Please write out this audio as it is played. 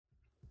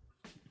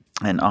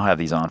And I'll have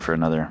these on for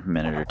another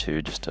minute or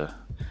two just to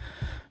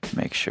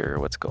make sure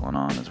what's going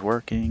on is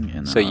working.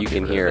 And so you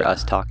can hear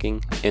us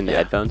talking in the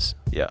headphones?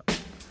 Yeah.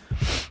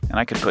 And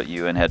I could put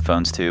you in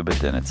headphones too, but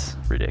then it's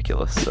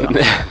ridiculous. So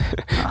we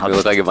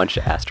look like a bunch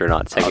of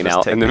astronauts hanging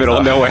out in the middle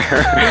of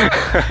nowhere.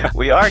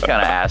 We are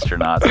kind of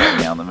astronauts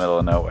hanging out in the middle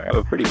of nowhere.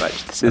 Oh, pretty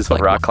much. This is what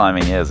rock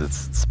climbing is. It's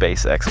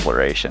space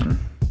exploration.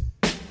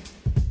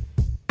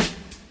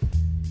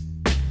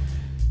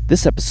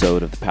 This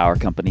episode of the Power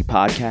Company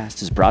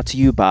podcast is brought to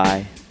you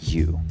by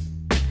you.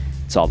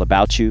 It's all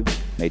about you,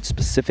 made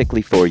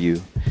specifically for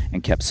you,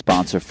 and kept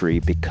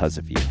sponsor-free because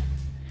of you.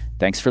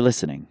 Thanks for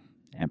listening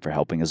and for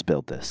helping us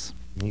build this.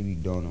 I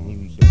mean,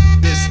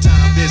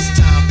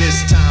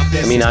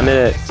 I'm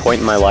at a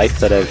point in my life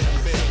that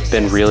I've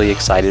been really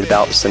excited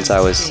about since I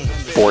was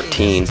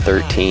 14,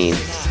 13,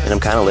 and I'm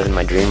kind of living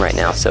my dream right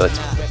now, so it's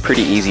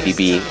pretty easy to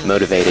be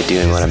motivated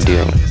doing what I'm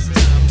doing.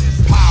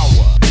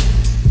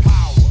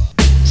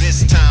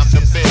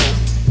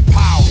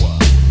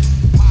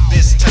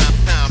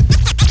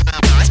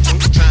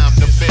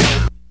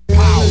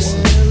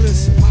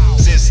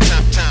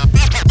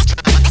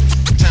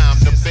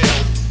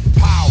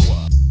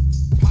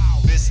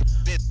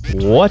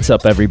 What's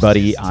up,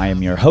 everybody? I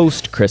am your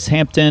host, Chris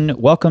Hampton.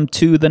 Welcome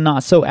to the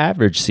Not So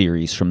Average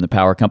series from the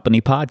Power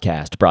Company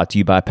podcast, brought to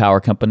you by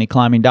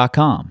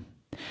PowerCompanyClimbing.com.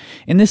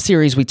 In this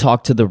series, we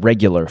talk to the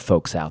regular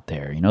folks out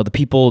there, the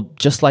people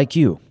just like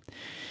you,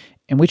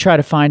 and we try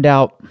to find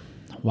out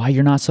why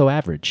you're not so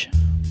average.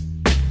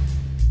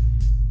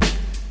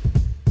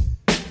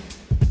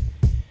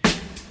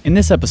 In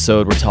this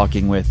episode, we're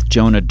talking with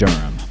Jonah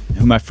Durham,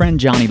 who my friend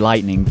Johnny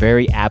Lightning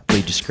very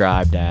aptly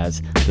described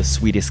as the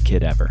sweetest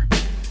kid ever.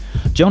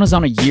 Jonah's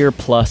on a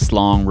year-plus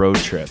long road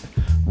trip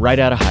right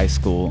out of high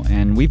school,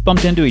 and we've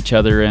bumped into each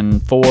other in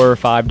 4 or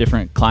 5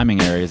 different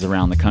climbing areas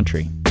around the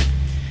country.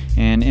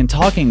 And in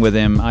talking with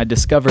him, I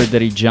discovered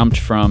that he jumped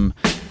from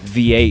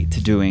V8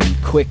 to doing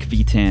quick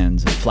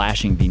V10s and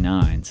flashing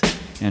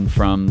V9s, and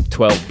from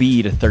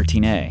 12B to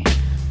 13A.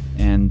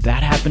 And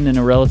that happened in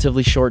a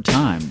relatively short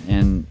time.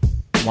 And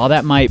while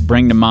that might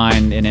bring to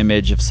mind an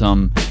image of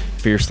some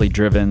fiercely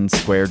driven,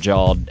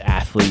 square-jawed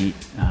athlete,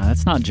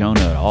 that's not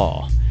Jonah at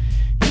all.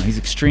 He's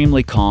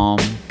extremely calm,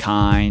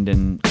 kind,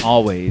 and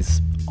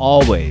always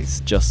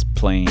just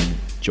plain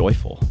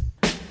joyful.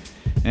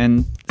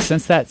 And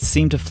since that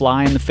seemed to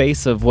fly in the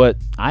face of what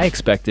I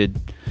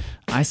expected,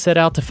 I set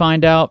out to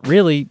find out,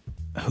 really,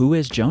 who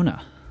is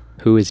Jonah?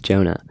 Who is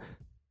Jonah?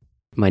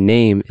 My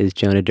name is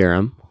Jonah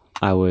Durham.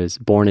 I was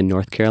born in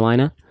North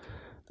Carolina,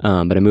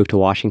 but I moved to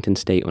Washington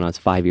State when I was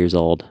 5 years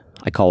old.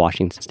 I call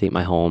Washington State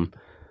my home.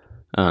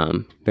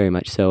 Very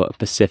much so a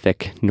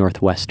Pacific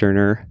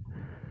Northwesterner.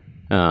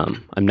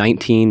 I'm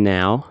 19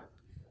 now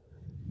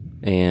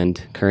and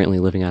currently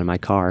living out of my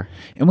car.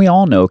 And we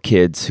all know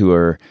kids who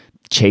are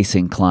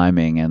chasing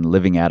climbing and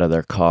living out of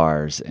their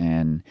cars.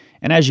 And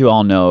as you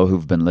all know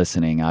who've been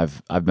listening,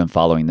 I've been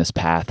following this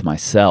path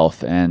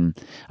myself. And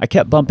I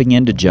kept bumping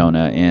into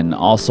Jonah in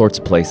all sorts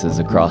of places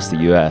across the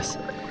U.S.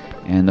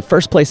 And the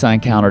first place I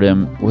encountered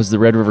him was the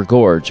Red River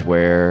Gorge,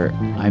 where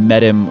I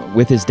met him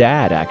with his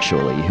dad,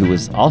 actually, who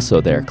was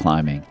also there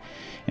climbing.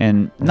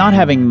 And not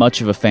having much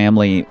of a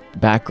family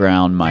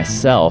background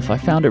myself, I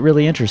found it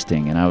really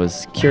interesting, and I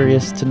was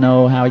curious to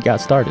know how he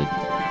got started.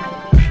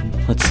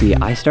 Let's see,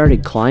 I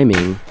started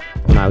climbing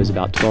when I was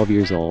about 12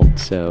 years old,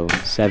 so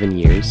 7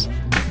 years.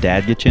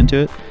 Dad get you into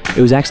it?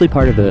 It was actually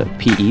part of a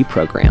PE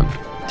program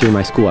through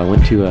my school. I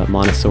went to a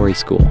Montessori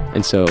school,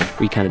 and so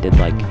we kind of did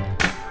like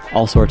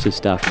all sorts of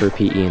stuff for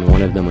PE, and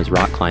one of them was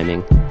rock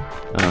climbing.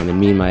 And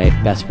me and my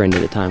best friend at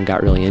the time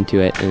got really into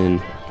it,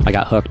 and I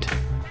got hooked.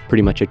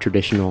 Pretty much a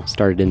traditional,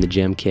 started in the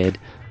gym kid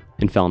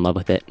and fell in love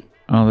with it.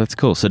 Oh, that's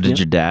cool. So did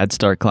your dad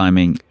start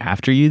climbing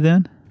after you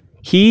then?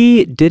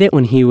 He did it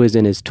when he was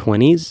in his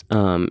 20s.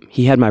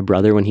 He had my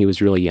brother when he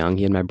was really young.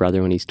 He had my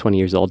brother when he's 20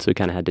 years old, so he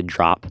kind of had to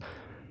drop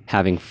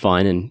having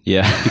fun and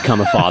become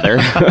a father.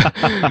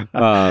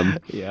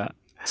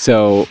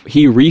 So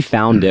he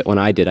refound it when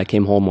I did. I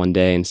came home one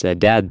day and said,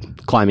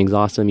 "Dad, climbing's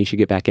awesome. You should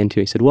get back into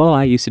it." He said, "Well,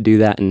 I used to do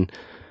that," and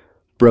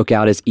broke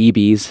out his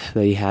EBs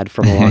that he had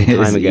from a long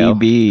time ago.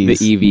 EBs.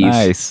 The EVs.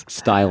 Nice.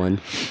 Styling.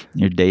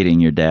 You're dating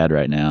your dad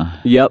right now.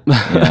 Yep.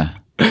 Yeah.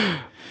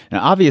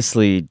 Now,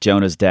 obviously,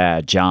 Jonah's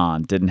dad,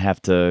 John, didn't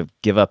have to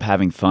give up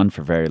having fun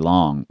for very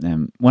long.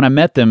 And when I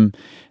met them,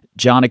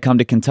 John had come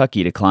to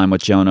Kentucky to climb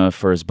with Jonah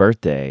for his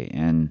birthday.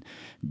 And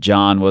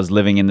John was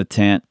living in the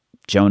tent,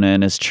 Jonah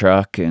in his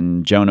truck,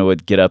 and Jonah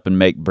would get up and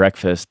make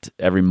breakfast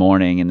every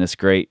morning in this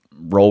great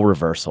role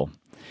reversal.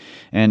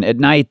 And at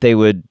night, they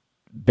would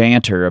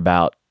banter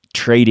about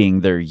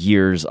trading their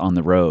years on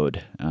the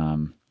road.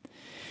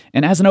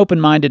 And as an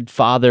open-minded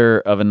father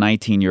of a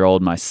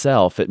 19-year-old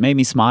myself, it made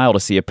me smile to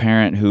see a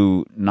parent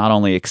who not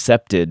only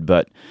accepted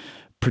but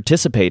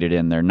participated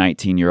in their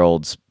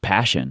 19-year-old's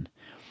passion.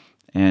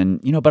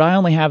 And, but I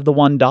only have the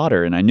one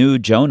daughter, and I knew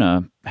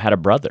Jonah had a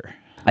brother.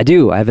 I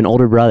do. I have an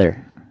older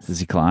brother. Does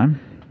he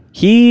climb?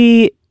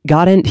 He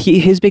got in.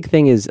 His big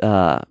thing is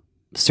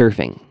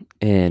surfing.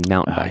 and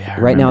mountain Oh, bike. yeah, I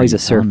Right now remember he's you a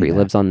telling surfer. me He that.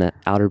 lives on the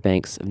outer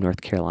banks of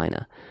North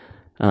Carolina.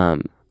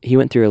 He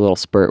went through a little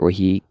spurt where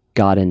he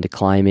got into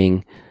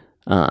climbing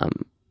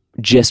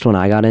just when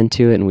I got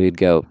into it, and we would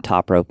go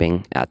top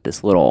roping at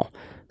this little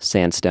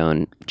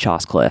sandstone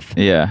choss cliff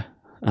Yeah.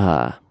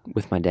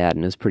 with my dad,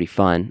 and it was pretty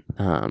fun.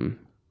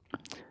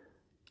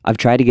 I've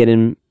tried to get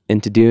him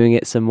into doing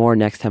it some more.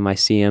 Next time I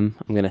see him,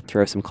 I'm going to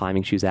throw some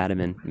climbing shoes at him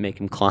and make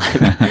him climb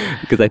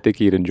because I think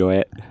he'd enjoy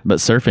it. But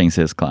surfing's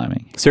his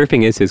climbing.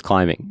 Surfing is his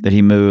climbing. Did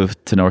he move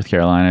to North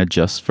Carolina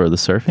just for the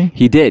surfing?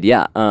 He did,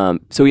 yeah.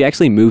 So he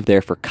actually moved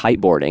there for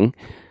kiteboarding.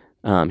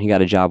 He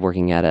got a job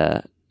working at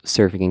a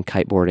surfing and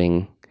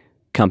kiteboarding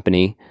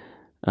company,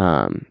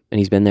 and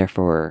he's been there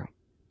for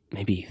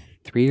maybe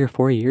 3 or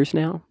 4 years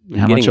now.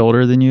 How much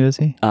older than you is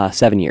he?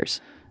 7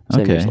 years.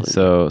 7 years Okay,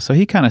 older. so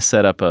he kind of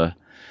set up a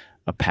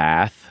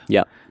path,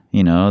 Yep.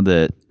 you know,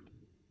 that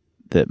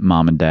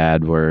mom and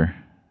dad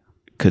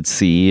could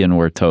see and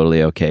were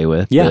totally okay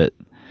with. Yeah, that,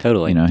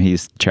 totally. you know,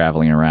 he's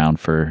traveling around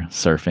for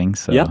surfing.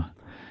 So Yep.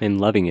 And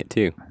loving it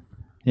too.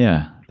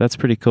 yeah, that's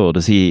pretty cool.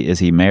 Is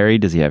he married?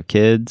 Does he have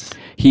kids?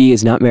 He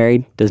is not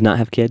married, does not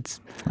have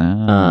kids.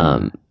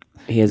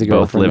 He has a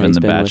Both girlfriend. living that he's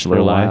the been with bachelor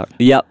for a while. life?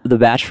 Yep, the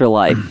bachelor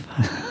life.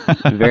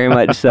 Very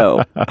much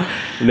so.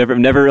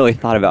 Never really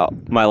thought about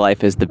my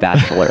life as the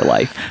bachelor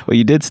life. Well,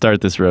 you did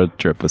start this road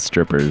trip with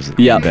strippers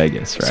Yep. in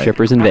Vegas, right?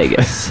 Strippers in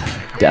Vegas,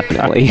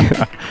 definitely.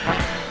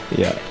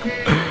 Yeah.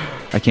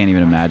 I can't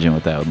even imagine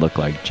what that would look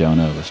like,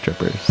 Jonah with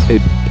strippers.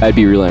 I'd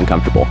be really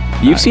uncomfortable.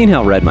 You've seen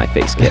how red my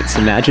face gets.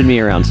 Imagine me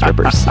around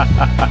strippers.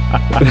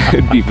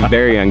 It'd be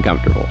very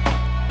uncomfortable.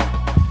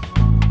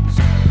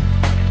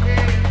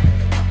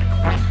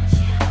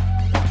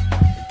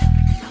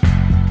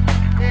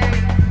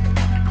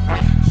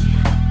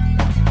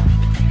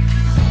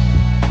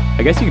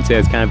 I guess you could say I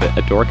was kind of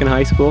a dork in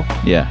high school.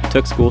 Yeah.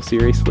 Took school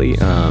seriously.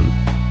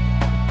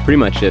 Pretty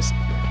much just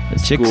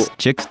school.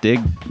 Chicks dig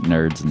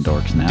nerds and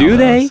dorks now. Do though,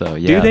 they? So,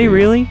 yeah, Do they dude.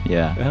 really?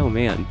 Yeah. Oh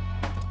man,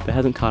 that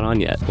hasn't caught on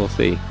yet. We'll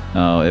see.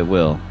 Oh, it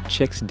will.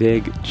 Chicks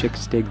dig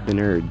the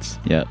nerds.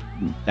 Yeah.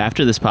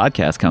 After this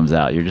podcast comes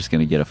out, you're just going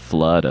to get a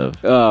flood of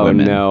Oh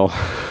women. no.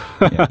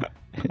 Yeah.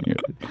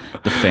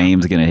 The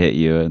fame's going to hit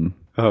you, and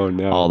Oh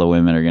no. all the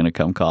women are going to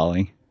come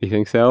calling. You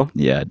think so?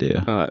 Yeah, I do.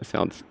 Oh, that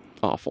sounds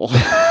awful.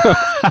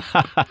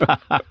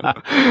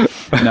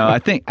 No, I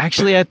think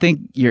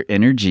your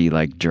energy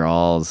like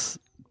draws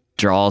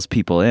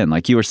people in.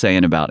 Like you were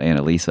saying about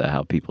Annalisa,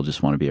 how people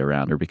just want to be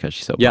around her because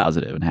she's so Yeah.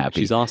 positive and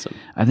happy. She's awesome.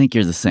 I think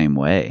you're the same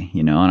way,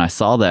 you know, and I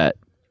saw that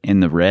in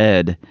the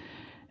red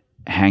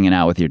hanging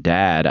out with your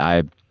dad.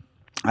 I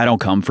don't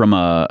come from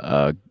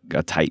a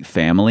tight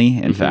family.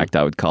 In fact,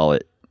 I would call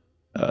it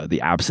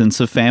the absence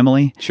of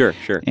family. Sure.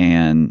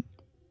 And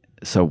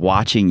so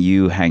watching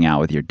you hang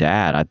out with your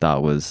dad, I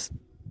thought was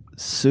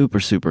super,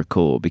 super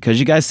cool because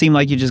you guys seem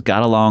like you just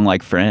got along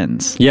like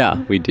friends,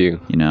 Yeah, we do.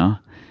 you know?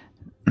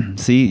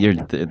 See,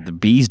 the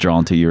bee's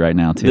drawn to you right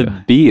now, too.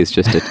 The bee is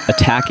just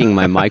attacking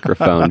my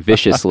microphone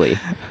viciously.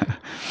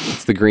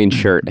 It's the green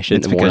shirt. I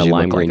shouldn't It's have worn because a you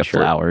lime look green like a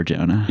shirt. flower,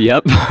 Jonah.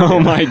 Yep.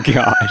 Oh my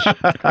gosh.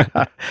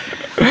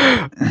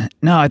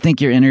 No, I think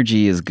your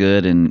energy is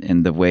good,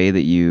 and the way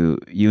that you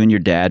and your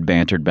dad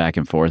bantered back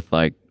and forth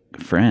like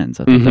friends.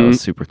 I thought that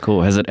was super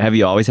cool. Have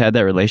you always had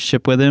that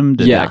relationship with him?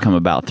 Did Yeah. that come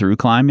about through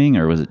climbing,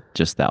 or was it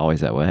just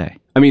always that way?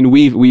 I mean,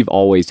 we've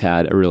always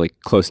had a really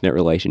close-knit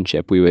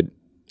relationship.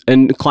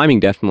 And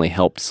climbing definitely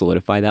helped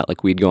solidify that.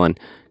 Like we'd go on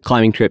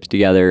climbing trips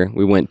together.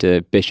 We went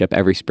to Bishop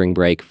every spring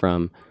break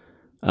from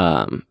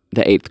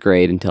the 8th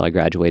grade until I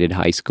graduated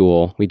high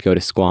school. We'd go to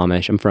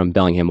Squamish. I'm from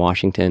Bellingham,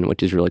 Washington,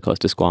 which is really close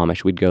to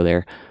Squamish. We'd go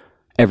there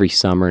every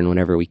summer and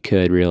whenever we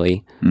could,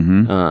 really.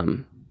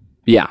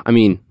 Yeah, I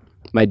mean,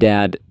 my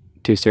dad,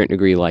 to a certain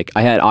degree, like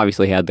I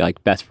obviously had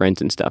like best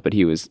friends and stuff, but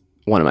he was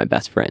one of my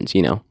best friends,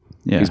 you know.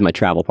 Yeah. He was my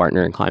travel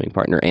partner and climbing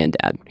partner and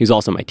dad. He's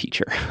also my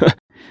teacher.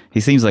 He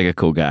seems like a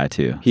cool guy,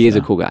 too. He is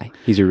a cool guy.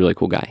 He's a really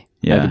cool guy. I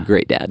Yeah. have a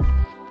great dad.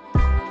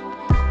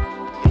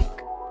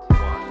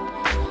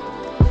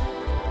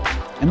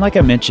 And like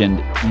I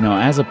mentioned, you know,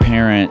 as a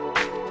parent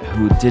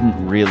who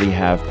didn't really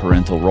have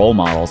parental role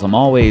models, I'm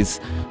always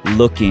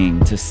looking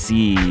to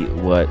see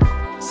what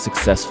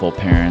successful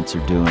parents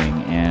are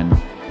doing. And,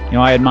 you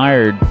know, I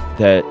admired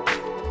that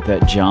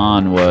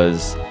John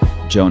was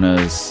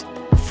Jonah's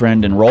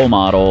friend and role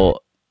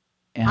model,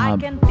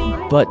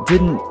 but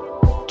didn't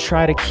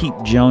try to keep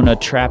Jonah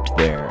trapped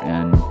there,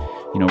 and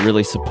you know,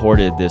 really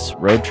supported this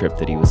road trip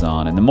that he was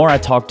on. And the more I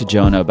talked to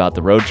Jonah about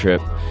the road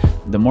trip,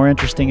 the more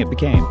interesting it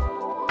became.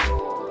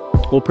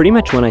 Well, pretty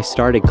much when I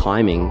started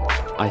climbing,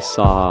 I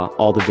saw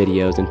all the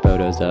videos and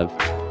photos of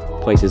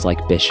places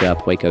like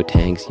Bishop, Waco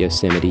Tanks,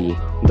 Yosemite,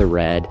 the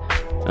Red,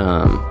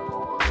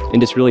 and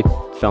just really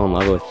fell in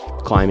love with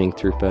climbing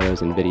through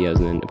photos and videos,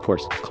 and then of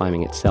course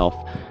climbing itself.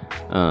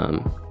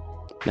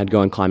 I'd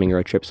go on climbing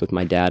road trips with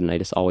my dad, and I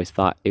just always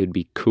thought it would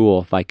be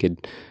cool if I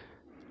could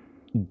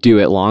do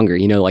it longer.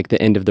 You know, like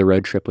the end of the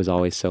road trip was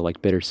always so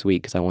like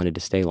bittersweet because I wanted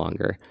to stay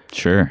longer.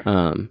 Sure.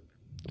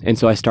 And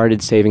so I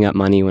started saving up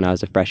money when I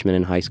was a freshman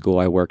in high school.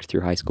 I worked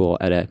through high school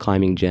at a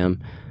climbing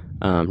gym.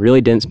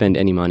 Really didn't spend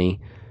any money.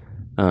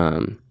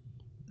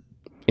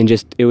 And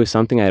just, it was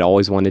something I'd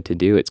always wanted to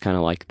do. It's kind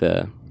of like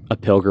a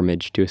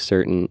pilgrimage to a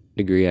certain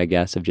degree, I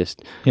guess, of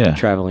just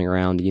traveling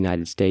around the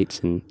United States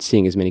and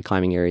seeing as many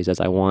climbing areas as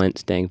I want,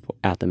 staying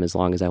at them as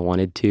long as I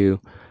wanted to.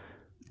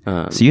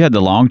 So you had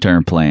the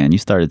long-term plan. You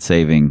started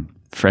saving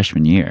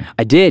freshman year.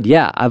 I did,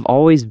 yeah. I've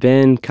always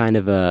been kind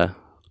of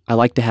I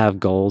like to have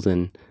goals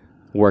and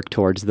work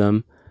towards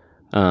them.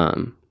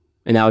 And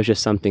that was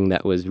just something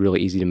that was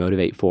really easy to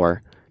motivate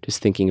for.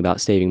 Just thinking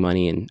about saving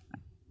money and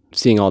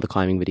seeing all the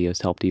climbing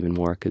videos helped even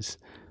more because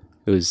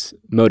it was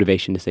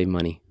motivation to save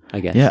money, I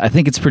guess. Yeah, I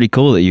think it's pretty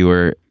cool that you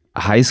were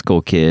a high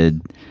school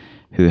kid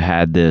who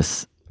had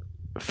this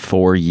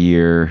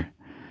 4-year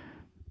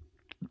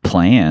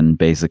plan,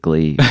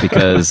 basically,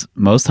 because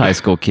most high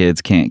school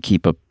kids can't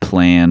keep a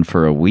plan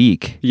for a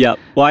week. Yep.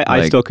 Well,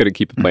 I still couldn't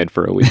keep a plan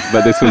for a week,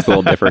 but this was a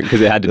little different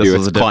because it had to do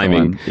with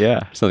climbing.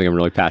 Yeah. Something I'm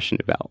really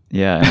passionate about.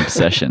 Yeah, an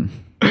obsession.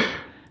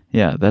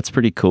 Yeah, that's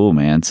pretty cool,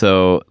 man.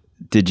 So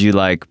did you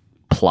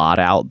plot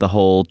out the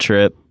whole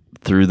trip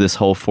through this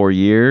whole 4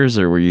 years,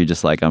 or were you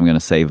just like, I'm going to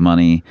save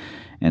money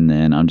and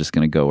then I'm just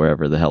going to go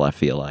wherever the hell I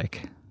feel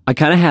like? I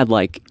kind of had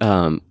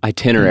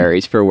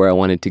itineraries for where I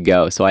wanted to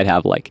go. So I'd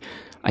have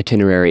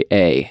itinerary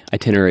A,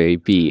 itinerary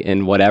B,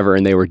 and whatever,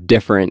 and they were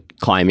different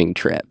climbing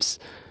trips.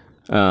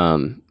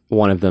 One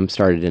of them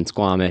started in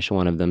Squamish,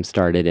 one of them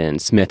started in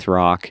Smith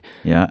Rock.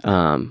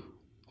 Yeah.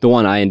 The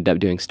one I ended up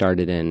doing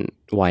started in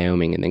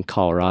Wyoming and then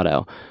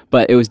Colorado.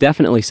 But it was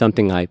definitely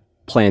something I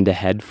planned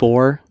ahead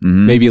for,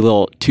 maybe a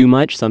little too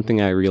much. Something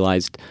I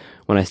realized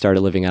when I started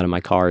living out of my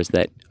car is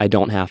that I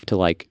don't have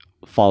to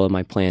follow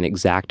my plan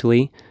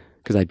exactly,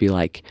 because I'd be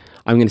like,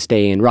 I'm going to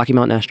stay in Rocky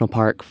Mountain National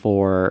Park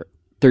for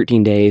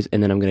 13 days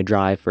and then I'm going to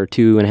drive for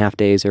 2.5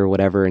 days or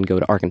whatever and go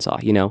to Arkansas,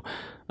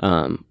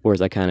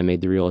 whereas I kind of made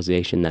the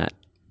realization that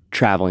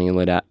traveling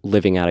and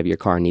living out of your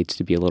car needs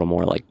to be a little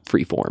more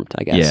free-formed,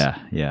 I guess.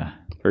 Yeah.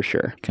 For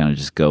sure. Kind of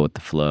just go with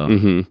the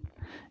flow.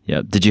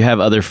 Yeah. Did you have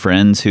other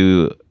friends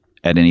who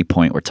at any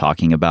point were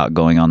talking about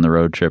going on the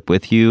road trip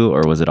with you,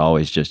 or was it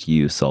always just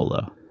you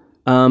solo?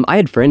 I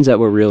had friends that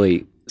were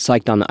really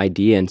psyched on the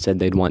idea and said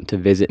they'd want to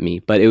visit me,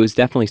 but it was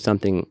definitely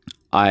something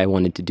I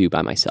wanted to do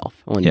by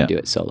myself. I wanted to do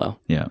it solo.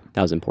 Yeah.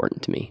 That was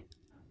important to me.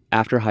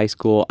 After high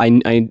school,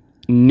 I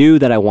knew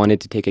that I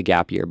wanted to take a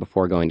gap year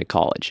before going to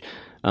college.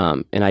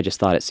 And I just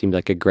thought it seemed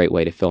like a great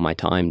way to fill my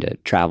time to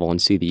travel and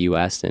see the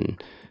U.S.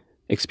 and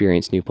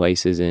experience new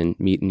places and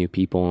meet new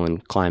people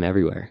and climb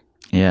everywhere.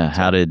 Yeah.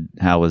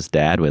 How was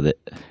Dad with it?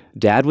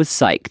 Dad was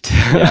psyched.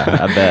 Yeah,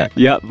 I bet.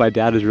 Yep. My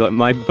dad was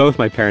both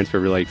my parents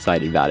were really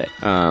excited about it.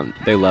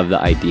 They loved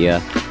the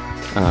idea.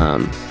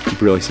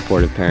 Really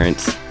supportive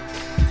parents.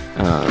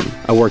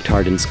 I worked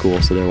hard in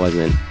school, so there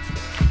wasn't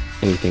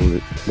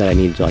anything that I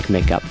needed to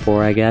make up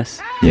for, I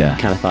guess. Yeah.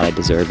 Kind of thought I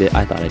deserved it.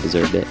 I thought I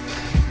deserved it.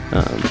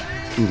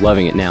 I'm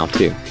loving it now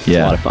too. It's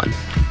a lot of fun.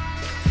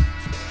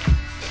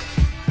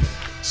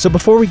 So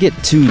before we get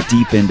too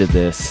deep into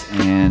this,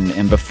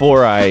 and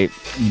before I,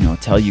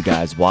 tell you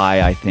guys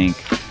why I think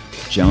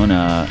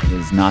Jonah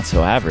is not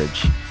so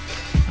average,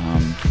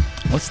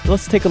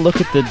 let's take a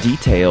look at the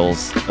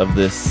details of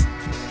this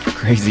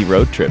crazy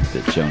road trip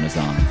that Jonah's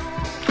on.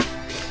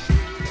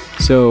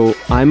 So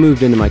I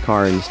moved into my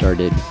car and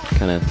started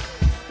kind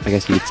of, I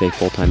guess you could say,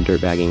 full-time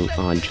dirtbagging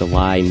on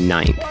July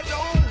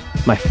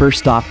 9th. My first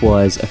stop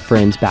was a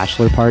friend's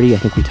bachelor party. I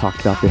think we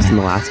talked about this in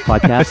the last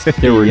podcast.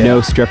 There were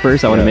no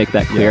strippers. I want to make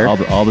that clear.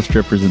 Yeah, all the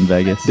strippers in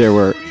Vegas. There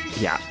were,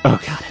 oh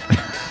God.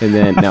 And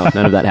then, no,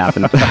 none of that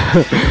happened.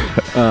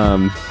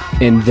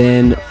 And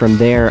then from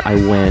there, I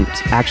went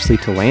actually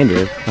to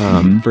Lander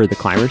for the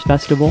Climbers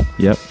Festival.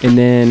 Yep. And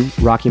then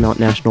Rocky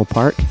Mountain National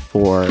Park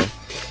for,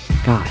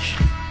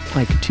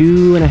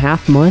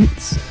 2.5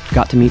 months.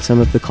 Got to meet some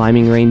of the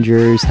climbing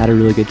rangers, had a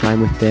really good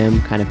time with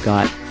them, kind of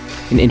got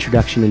an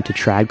introduction into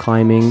trad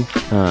climbing.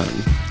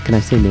 Can I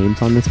say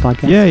names on this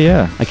podcast?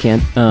 Yeah. I can.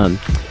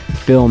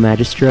 Phil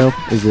Magistro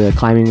is a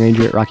climbing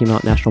ranger at Rocky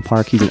Mountain National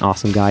Park. He's an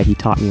awesome guy. He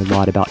taught me a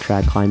lot about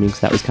trad climbing,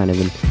 so that was kind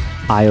of an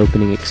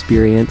eye-opening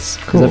experience.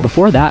 Cool.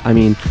 Before that,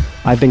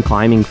 I've been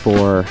climbing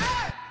for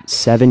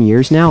 7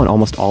 years now, and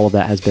almost all of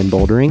that has been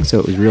bouldering, so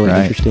it was really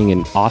interesting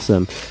and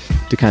awesome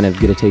to kind of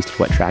get a taste of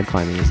what trad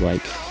climbing is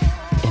like.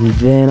 And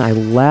then I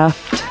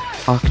left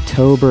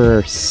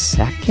October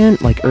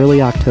 2nd,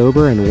 early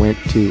October, and went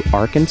to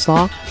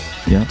Arkansas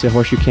to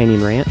Horseshoe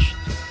Canyon Ranch.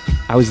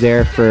 I was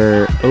there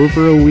for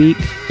over a week,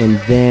 and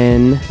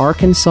then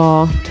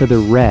Arkansas to the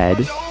Red.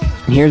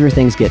 And here's where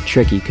things get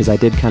tricky, because I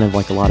did kind of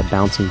a lot of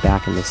bouncing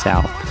back in the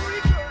south.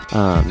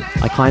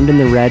 I climbed in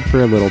the Red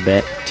for a little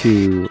bit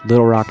to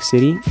Little Rock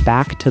City,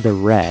 back to the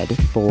Red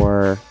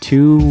for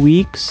 2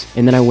 weeks,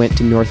 and then I went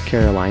to North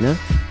Carolina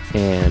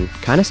and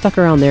kind of stuck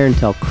around there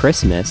until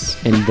Christmas,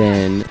 and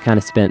then kind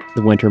of spent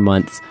the winter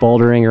months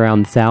bouldering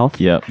around the south.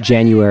 Yep.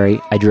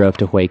 January, I drove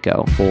to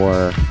Waco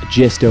for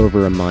just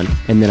over a month,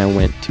 and then I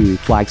went to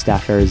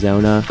Flagstaff,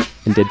 Arizona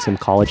and did some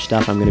college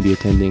stuff. I'm going to be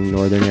attending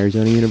Northern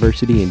Arizona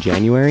University in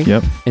January.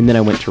 Yep. And then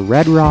I went to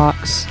Red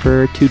Rocks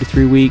for 2 to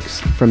 3 weeks.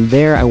 From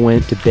there, I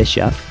went to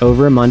Bishop,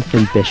 over a month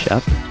in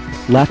Bishop,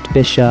 left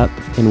Bishop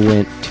and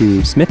went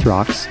to Smith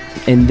Rocks.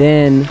 And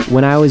then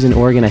when I was in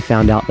Oregon, I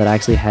found out that I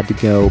actually had to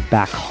go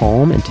back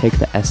home and take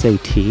the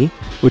SAT,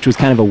 which was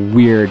kind of a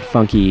weird,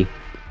 funky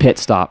pit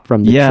stop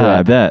from the trip. Yeah,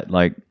 I bet.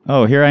 Like,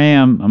 oh, here I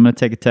am. I'm going to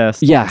take a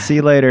test. Yeah. See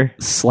you later.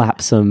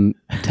 Slap some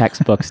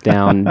textbooks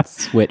down,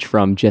 switch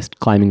from just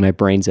climbing my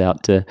brains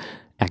out to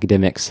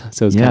academics.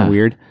 So it was kind of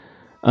weird.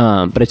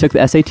 But I took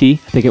the SAT. I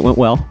think it went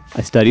well.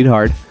 I studied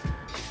hard.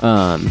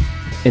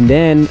 And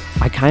then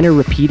I kind of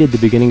repeated the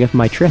beginning of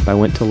my trip. I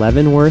went to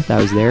Leavenworth. I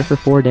was there for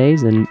 4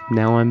 days, and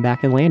now I'm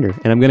back in Lander.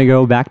 And I'm going to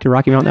go back to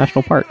Rocky Mountain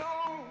National Park.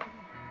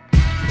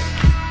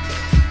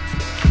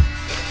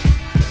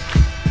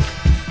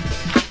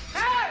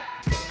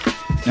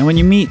 And when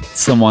you meet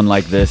someone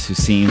like this who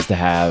seems to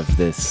have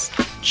this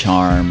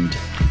charmed,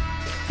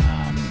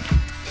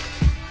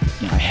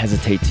 I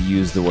hesitate to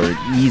use the word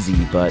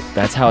easy, but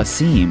that's how it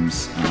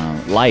seems,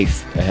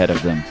 life ahead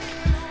of them,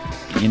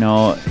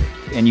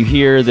 and you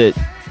hear that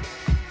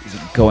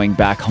going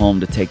back home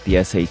to take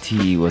the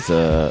SAT was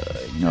a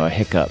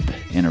hiccup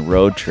in a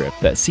road trip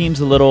that seems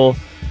a little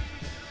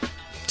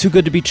too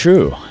good to be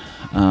true.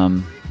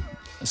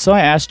 So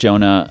I asked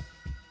Jonah,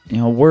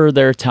 were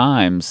there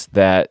times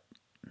that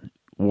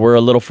were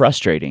a little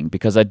frustrating?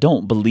 Because I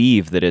don't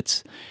believe that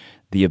it's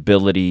the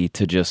ability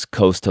to just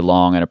coast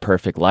along in a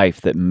perfect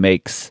life that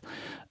makes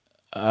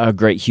a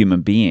great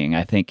human being.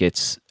 I think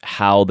it's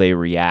how they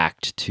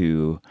react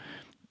to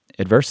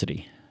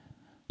adversity.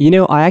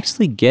 I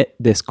actually get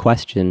this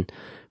question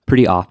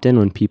pretty often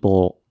when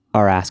people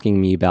are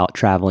asking me about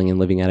traveling and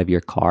living out of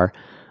your car.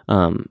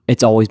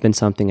 It's always been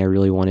something I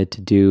really wanted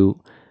to do.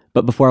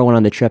 But before I went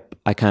on the trip,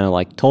 I kind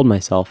of told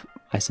myself,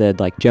 I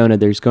said, Jonah,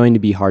 there's going to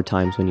be hard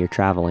times when you're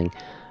traveling.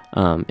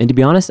 And to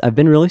be honest, I've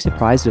been really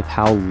surprised of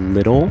how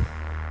little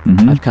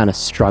I've kind of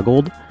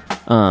struggled.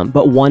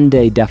 But one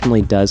day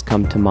definitely does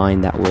come to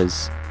mind that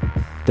was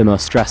the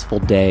most stressful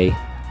day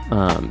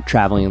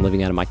traveling and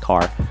living out of my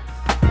car.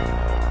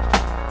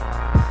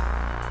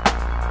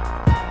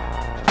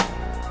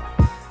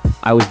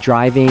 I was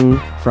driving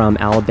from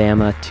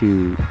Alabama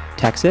to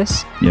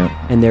Texas,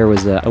 and there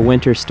was a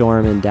winter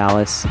storm in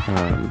Dallas.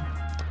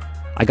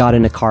 I got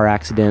in a car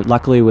accident,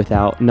 luckily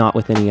not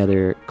with any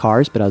other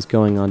cars, but I was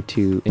going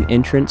onto an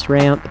entrance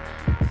ramp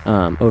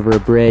over a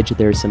bridge.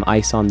 There's some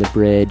ice on the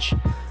bridge.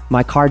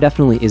 My car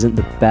definitely isn't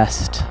the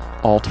best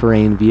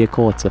all-terrain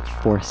vehicle. It's a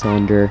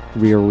 4-cylinder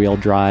rear-wheel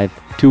drive,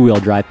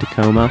 2-wheel drive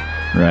Tacoma.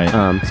 Right.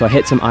 So I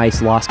hit some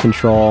ice, lost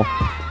control,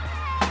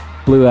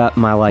 blew up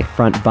my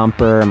front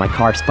bumper, my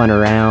car spun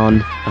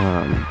around.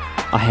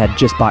 I had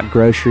just bought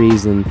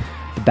groceries and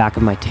the back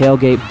of my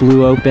tailgate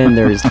blew open.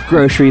 There's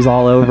groceries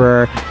all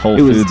over. Whole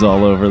Foods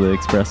all over the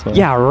expressway.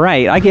 Yeah,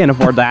 right. I can't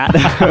afford that.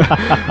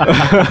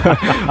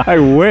 I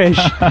wish.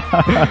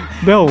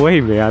 No way,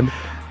 man.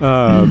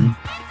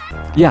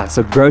 Yeah,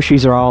 so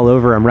groceries are all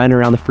over. I'm running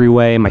around the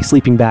freeway. My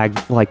sleeping bag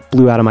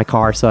blew out of my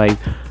car, so I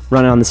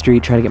run on the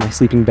street, try to get my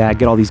sleeping bag,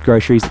 get all these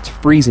groceries. It's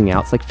freezing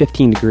out. It's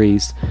 15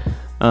 degrees.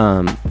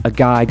 A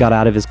guy got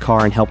out of his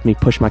car and helped me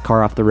push my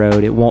car off the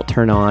road. It won't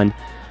turn on.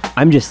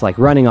 I'm just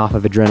running off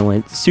of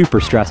adrenaline. Super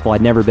stressful.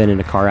 I'd never been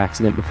in a car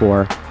accident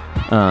before.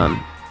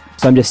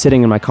 So I'm just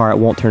sitting in my car. It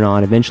won't turn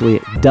on. Eventually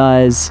it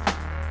does.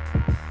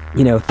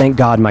 Thank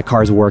God my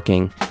car's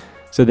working.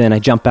 So then I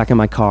jump back in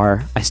my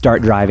car. I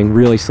start driving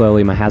really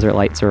slowly. My hazard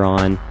lights are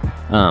on.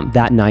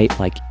 That night,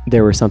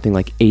 there were something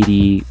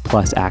 80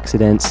 plus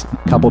accidents.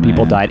 A couple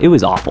people died. It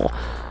was awful.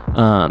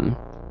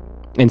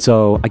 And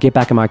so I get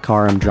back in my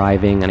car, I'm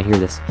driving, and I hear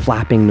this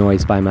flapping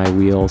noise by my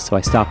wheels. So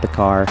I stop the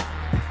car,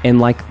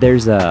 and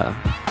there's a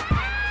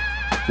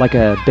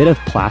bit of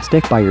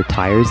plastic by your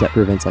tires that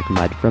prevents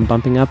mud from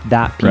bumping up.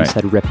 That piece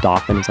had ripped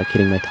off and it's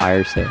hitting my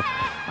tires. So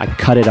I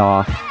cut it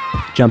off,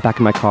 jump back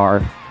in my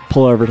car,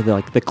 pull over to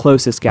the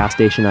closest gas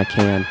station I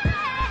can.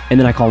 And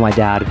then I call my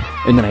dad,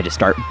 and then I just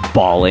start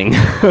bawling.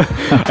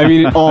 I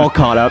mean, it all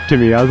caught up to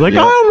me. I was I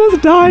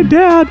almost died,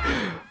 Dad.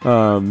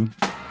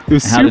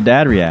 How did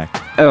Dad react?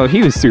 Oh,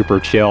 he was super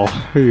chill.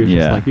 He was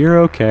just you're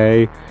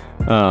okay.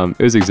 It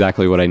was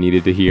exactly what I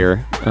needed to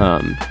hear.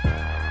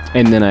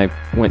 And then I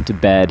went to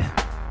bed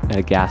at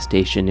a gas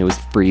station. It was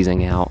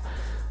freezing out.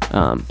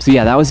 So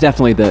yeah, that was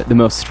definitely the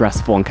most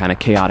stressful and kind of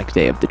chaotic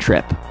day of the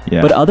trip.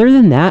 Yeah. But other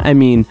than that, I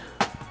mean,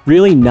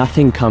 really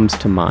nothing comes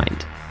to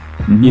mind.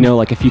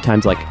 A few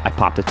times, I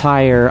popped a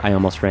tire. I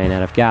almost ran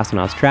out of gas when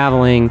I was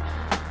traveling.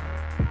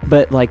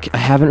 But I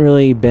haven't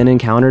really been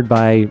encountered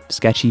by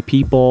sketchy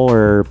people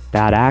or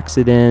bad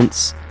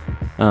accidents.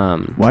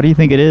 Why do you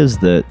think it is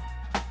that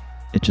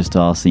it just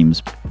all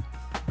seems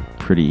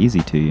pretty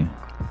easy to you?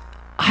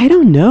 I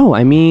don't know.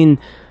 I mean,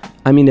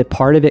 a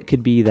part of it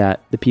could be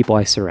that the people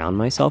I surround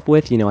myself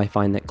with, I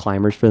find that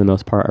climbers for the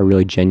most part are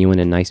really genuine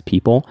and nice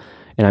people.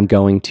 And I'm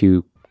going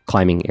to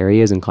climbing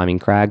areas and climbing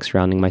crags,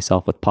 surrounding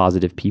myself with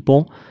positive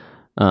people.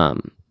 So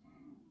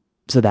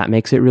that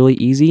makes it really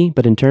easy.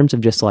 But in terms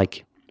of just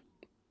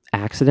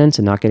accidents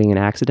and not getting in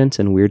accidents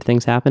and weird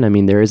things happen. I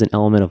mean, there is an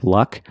element of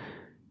luck.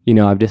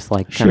 I've just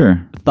like kind of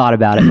thought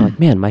about it and like,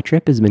 man, my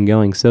trip has been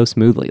going so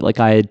smoothly. Like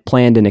I had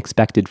planned and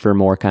expected for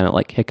more kind of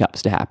like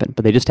hiccups to happen,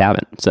 but they just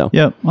haven't. So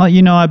yeah, well,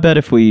 I bet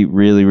if we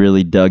really,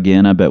 really dug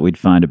in, I bet we'd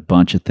find a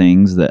bunch of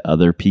things that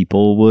other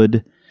people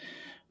would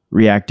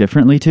react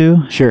differently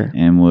to. Sure.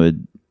 And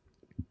would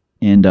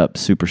end up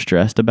super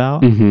stressed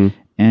about. Mm-hmm.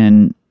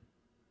 And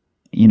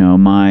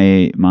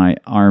my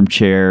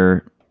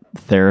armchair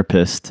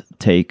therapist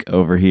take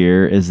over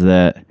here is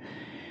that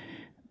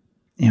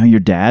your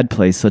dad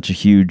plays such a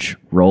huge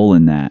role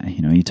in that.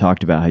 You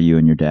talked about how you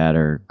and your dad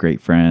are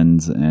great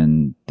friends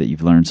and that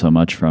you've learned so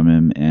much from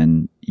him,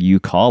 and you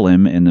call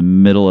him in the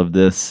middle of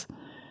this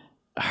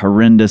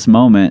horrendous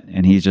moment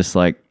and he's just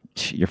like,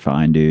 "You're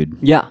fine, dude."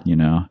 Yeah.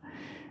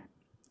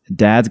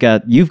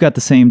 You've got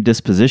the same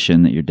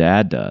disposition that your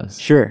dad does.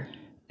 Sure.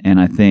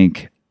 And I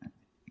think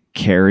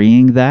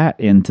carrying that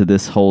into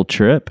this whole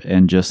trip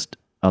and just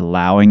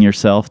allowing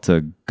yourself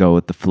to go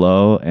with the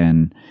flow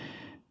and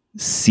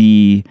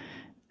see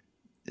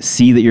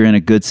that you're in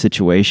a good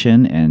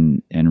situation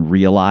and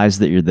realize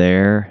that you're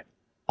there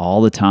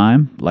all the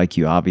time, like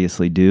you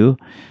obviously do,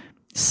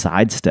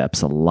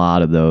 sidesteps a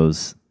lot of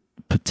those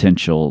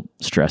potential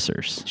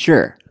stressors.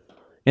 Sure.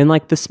 And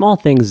like the small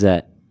things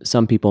that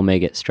some people may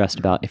get stressed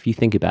about, if you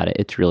think about it,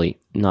 it's really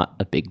not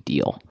a big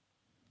deal.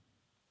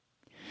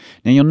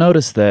 Now you'll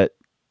notice that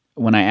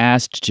when I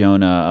asked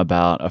Jonah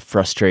about a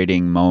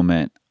frustrating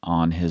moment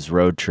on his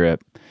road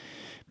trip,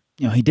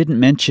 he didn't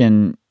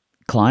mention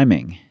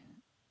climbing.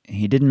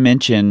 He didn't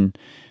mention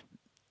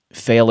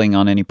failing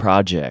on any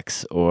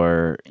projects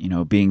or,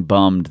 being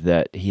bummed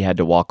that he had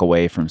to walk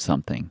away from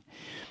something.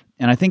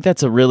 And I think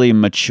that's a really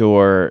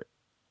mature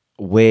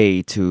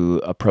way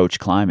to approach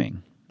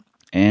climbing.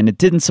 And it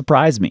didn't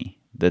surprise me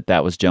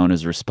that was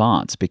Jonah's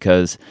response,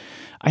 because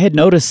I had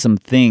noticed some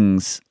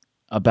things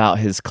about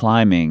his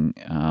climbing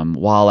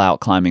while out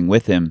climbing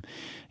with him,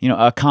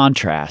 a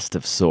contrast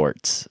of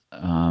sorts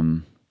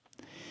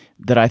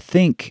that I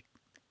think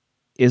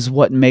is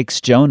what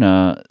makes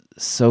Jonah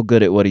so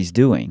good at what he's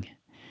doing.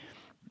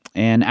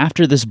 And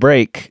after this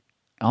break,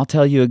 I'll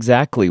tell you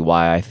exactly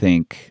why I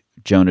think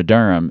Jonah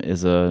Durham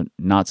is a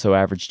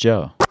not-so-average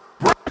Joe.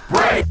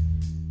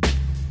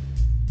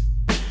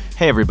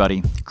 Hey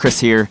everybody,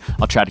 Chris here.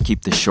 I'll try to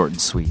keep this short and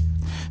sweet.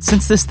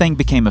 Since this thing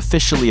became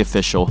officially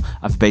official,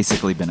 I've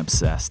basically been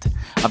obsessed.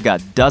 I've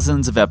got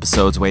dozens of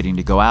episodes waiting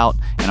to go out,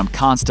 and I'm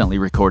constantly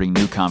recording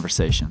new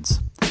conversations.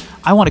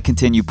 I want to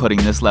continue putting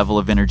this level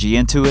of energy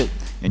into it,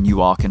 and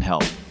you all can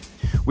help.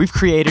 We've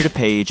created a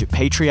page at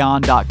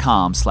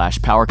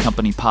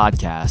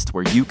patreon.com/powercompanypodcast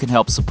where you can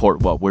help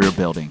support what we're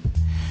building.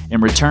 In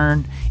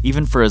return,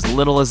 even for as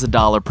little as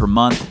 $1 per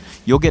month,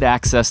 you'll get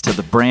access to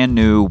the brand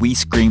new We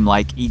Scream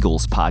Like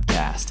Eagles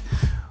podcast,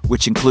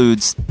 which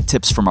includes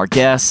tips from our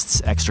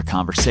guests, extra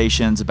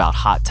conversations about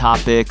hot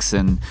topics,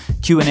 and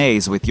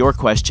Q&As with your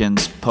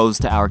questions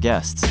posed to our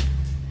guests.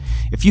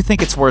 If you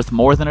think it's worth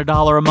more than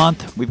 $1 a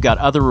month, we've got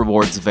other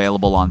rewards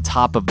available on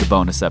top of the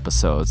bonus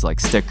episodes, like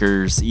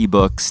stickers,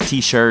 ebooks,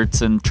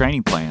 t-shirts, and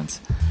training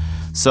plans.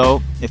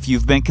 So, if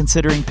you've been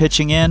considering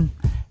pitching in,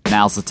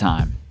 now's the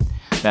time.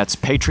 That's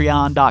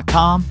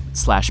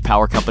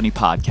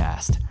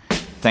patreon.com/powercompanypodcast.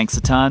 Thanks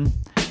a ton,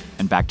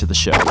 and back to the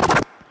show.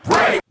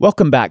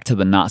 Welcome back to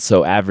the Not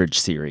So Average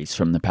series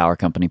from the Power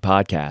Company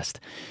Podcast.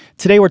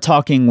 Today we're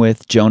talking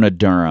with Jonah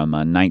Durham,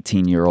 a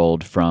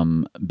 19-year-old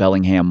from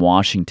Bellingham,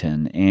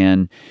 Washington.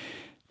 And,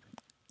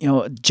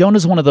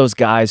 Jonah's one of those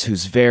guys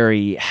who's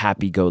very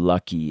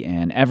happy-go-lucky,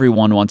 and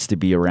everyone wants to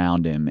be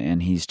around him.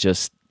 And he's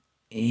just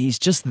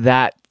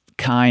that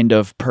kind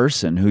of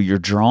person who you're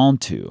drawn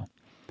to.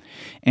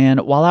 And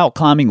while out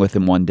climbing with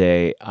him one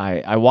day,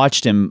 I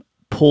watched him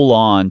pull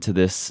on to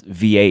this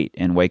V8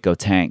 in Waco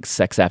Tank's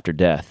Sex After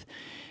Death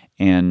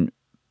and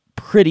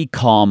pretty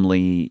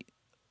calmly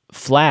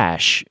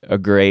flash a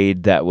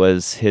grade that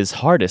was his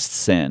hardest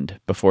send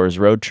before his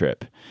road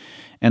trip.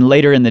 And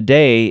later in the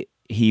day,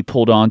 he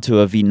pulled onto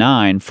a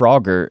V9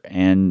 Frogger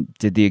and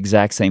did the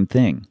exact same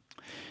thing.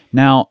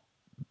 Now,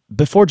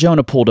 before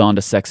Jonah pulled on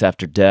to Sex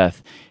After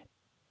Death,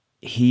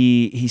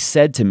 he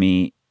said to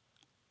me,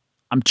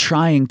 "I'm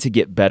trying to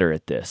get better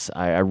at this.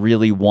 I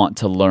really want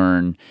to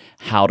learn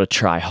how to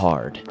try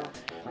hard."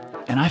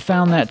 And I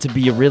found that to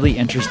be a really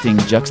interesting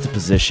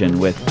juxtaposition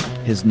with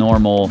his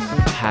normal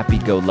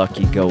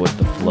happy-go-lucky,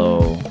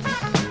 go-with-the-flow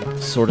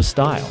sort of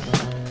style.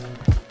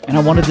 And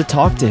I wanted to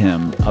talk to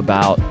him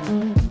about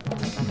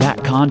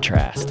that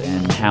contrast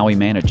and how he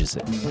manages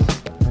it.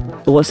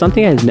 Well, it's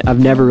something I've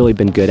never really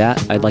been good at.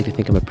 I'd like to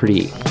think I'm a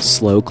pretty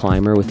slow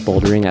climber with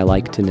bouldering. I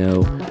like to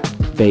know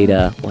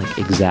beta, like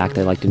exact.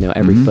 I like to know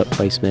every foot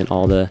placement,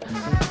 all the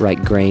right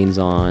grains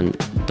on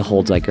the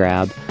holds I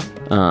grab.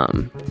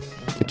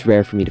 It's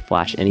rare for me to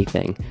flash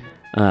anything.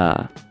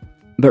 But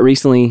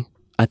recently,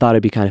 I thought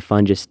it'd be kind of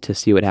fun just to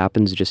see what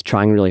happens, just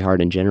trying really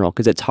hard in general,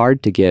 because it's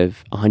hard to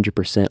give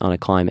 100% on a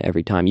climb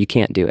every time. You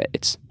can't do it.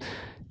 It's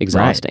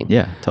exhausting. Right.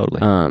 Yeah, totally.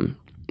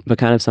 But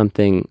kind of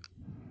something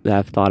that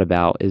I've thought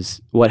about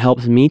is what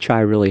helps me try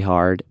really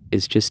hard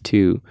is just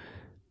to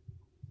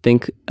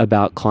think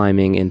about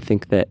climbing and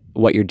think that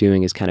what you're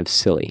doing is kind of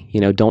silly.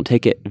 Don't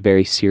take it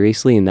very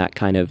seriously, and that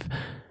kind of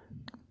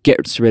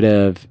gets rid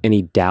of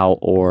any doubt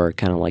or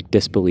kind of like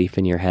disbelief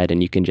in your head,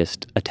 and you can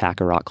just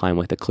attack a rock climb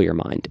with a clear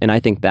mind. And I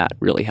think that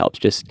really helps,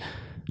 just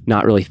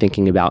not really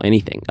thinking about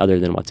anything other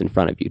than what's in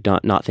front of you,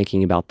 not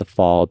thinking about the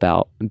fall,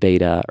 about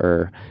beta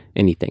or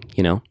anything,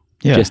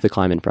 just the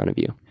climb in front of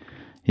you.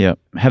 Yeah.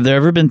 Have there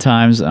ever been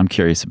times, I'm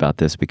curious about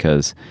this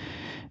because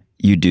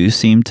you do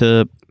seem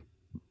to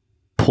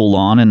pull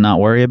on and not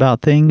worry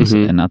about things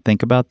and not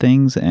think about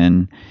things.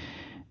 And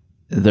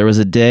there was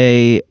a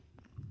day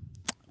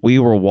we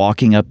were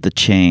walking up the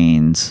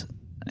chains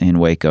in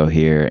Waco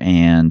here,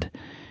 and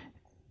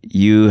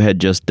you had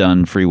just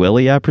done Free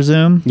Willy, I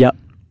presume? Yep.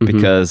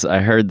 Because I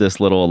heard this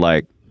little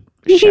like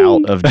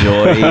shout of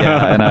joy,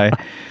 and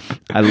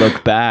I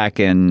look back,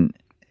 and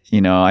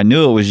I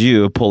knew it was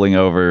you pulling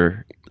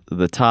over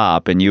the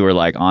top, and you were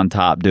like on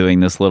top doing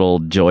this little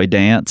joy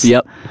dance.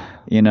 Yep.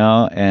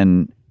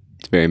 And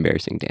it's a very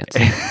embarrassing dance.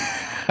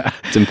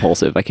 It's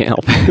impulsive. I can't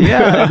help it.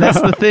 Yeah,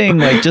 that's the thing.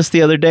 Like just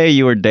the other day,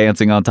 you were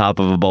dancing on top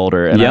of a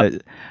boulder,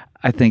 and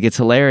I think it's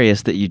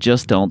hilarious that you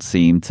just don't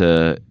seem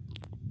to.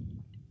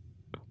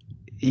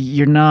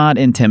 You're not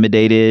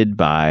intimidated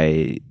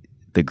by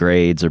the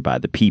grades or by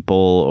the people,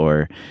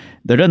 or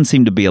there doesn't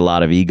seem to be a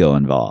lot of ego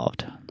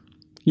involved.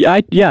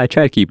 I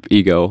try to keep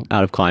ego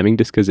out of climbing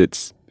just because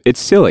it's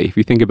silly. If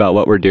you think about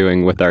what we're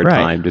doing with our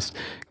time, just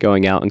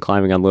going out and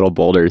climbing on little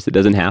boulders, it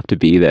doesn't have to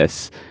be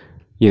this,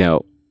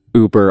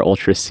 uber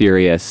ultra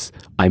serious,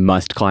 I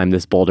must climb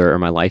this boulder or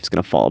my life's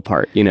going to fall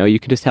apart. You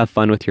can just have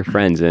fun with your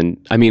friends. And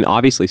I mean,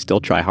 obviously still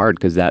try hard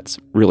because that's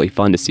really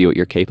fun to see what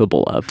you're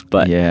capable of.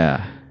 But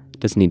yeah,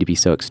 it doesn't need to be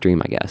so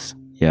extreme, I guess.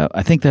 Yeah,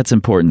 I think that's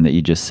important that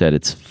you just said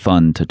it's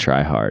fun to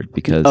try hard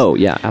because... Oh,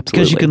 yeah, absolutely.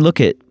 Because you can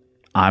look at,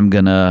 I'm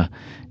going to...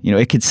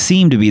 it could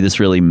seem to be this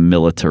really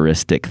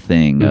militaristic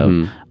thing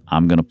of,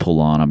 I'm going to pull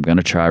on, I'm going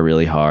to try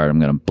really hard, I'm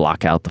going to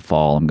block out the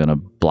fall, I'm going to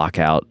block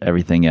out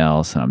everything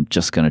else, and I'm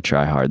just going to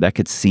try hard. That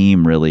could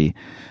seem really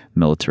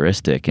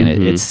militaristic, and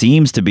it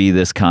seems to be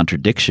this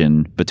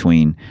contradiction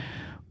between,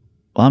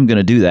 well, I'm going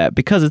to do that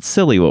because it's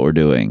silly what we're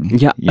doing.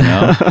 Yeah.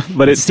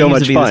 But it's so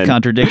much fun. It seems to be fun. this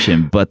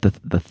contradiction, but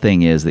the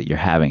thing is that you're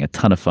having a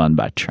ton of fun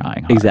by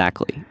trying hard.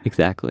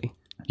 Exactly.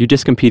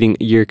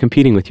 You're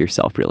competing with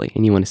yourself, really,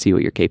 and you want to see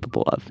what you're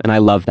capable of. And I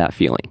love that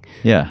feeling.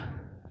 Yeah.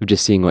 Of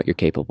just seeing what you're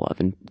capable of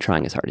and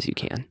trying as hard as you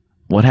can.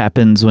 What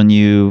happens when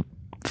you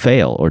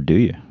fail, or do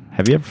you?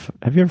 Have you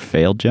ever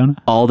failed,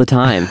 Jonah? All the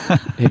time.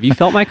 Have you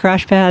felt my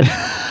crash pad?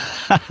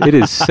 It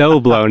is so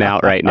blown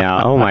out right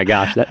now. Oh my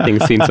gosh, that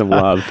thing's seen some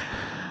love.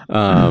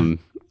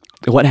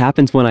 What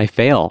happens when I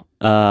fail?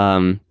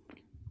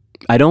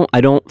 I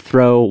don't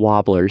throw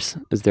wobblers,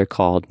 as they're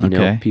called.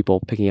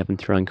 People picking up and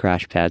throwing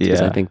crash pads, because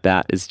I think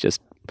that is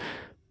just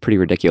pretty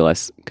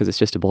ridiculous because it's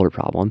just a boulder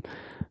problem.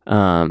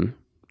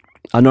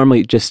 I'll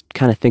normally just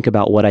kind of think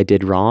about what I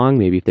did wrong.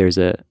 Maybe if there's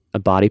a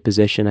body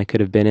position I could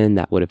have been in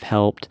that would have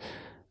helped.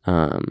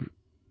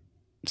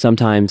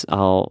 Sometimes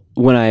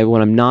when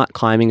I'm not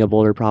climbing a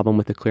boulder problem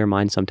with a clear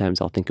mind,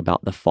 sometimes I'll think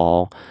about the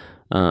fall.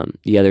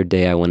 The other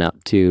day I went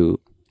up to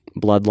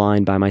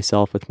Bloodline by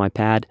myself with my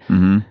pad,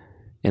 and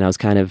I was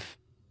kind of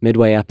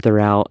midway up the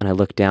route, and I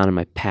looked down and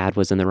my pad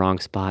was in the wrong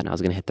spot, and I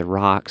was going to hit the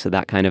rock, so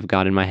that kind of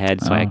got in my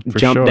head. So I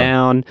jumped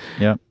down.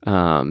 Yep.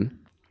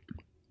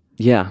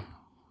 Yeah,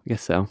 I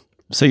guess so.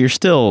 So you're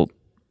still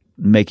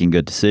making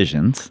good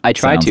decisions. I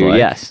try to,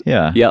 yes.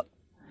 Yeah. Yep.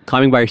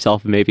 Climbing by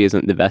yourself maybe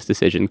isn't the best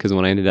decision, because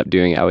when I ended up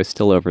doing it, I was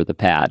still over the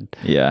pad.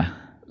 Yeah.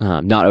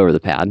 Not over the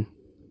pad,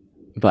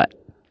 but...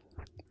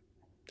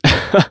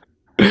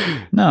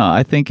 No,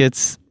 I think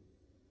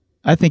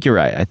you're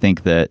right. I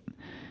think that,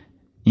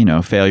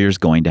 failure is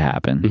going to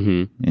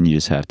happen, and you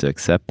just have to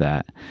accept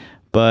that.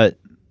 But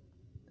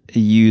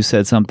you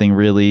said something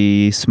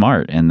really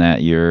smart, in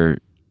that you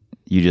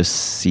just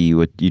see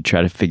you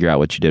try to figure out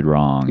what you did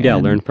wrong. Yeah,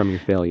 learn from your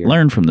failure.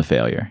 Learn from the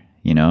failure.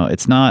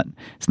 It's not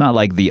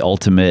like the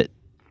ultimate,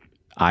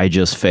 I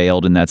just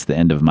failed and that's the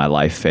end of my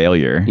life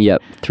failure.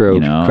 Yep. Throw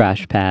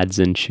crash pads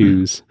and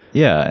shoes.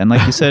 Yeah, and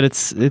like you said,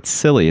 it's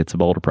silly. It's a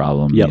boulder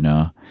problem,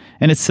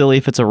 and it's silly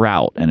if it's a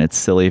route, and it's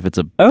silly if it's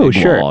a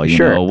big wall.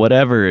 Sure.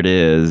 Whatever it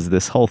is,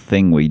 this whole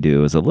thing we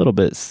do is a little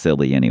bit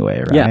silly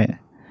anyway, right?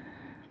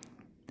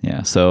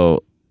 Yeah.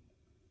 So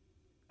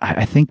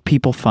I think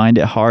people find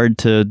it hard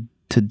to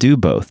do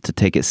both, to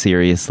take it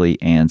seriously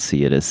and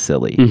see it as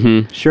silly.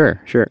 Sure.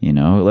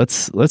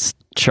 Let's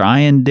try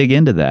and dig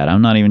into that.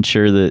 I'm not even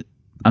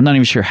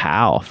sure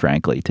how,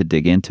 frankly, to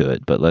dig into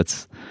it, but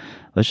let's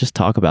just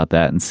talk about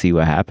that and see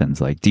what happens.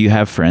 Like, do you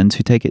have friends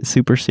who take it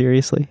super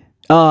seriously?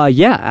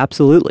 Yeah,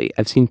 absolutely.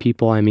 I've seen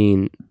people,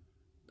 a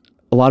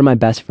lot of my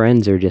best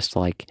friends are just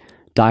like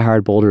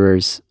diehard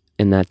boulderers,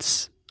 and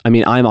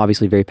I'm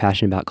obviously very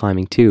passionate about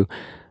climbing too,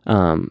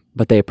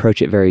 but they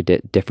approach it very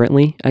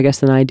differently, I guess,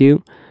 than I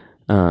do.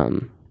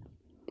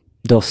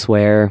 They'll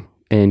swear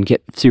and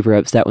get super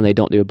upset when they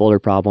don't do a boulder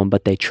problem,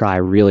 but they try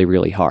really,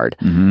 really hard.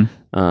 I'm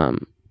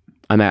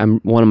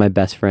one of my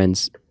best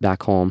friends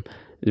back home,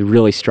 a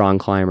really strong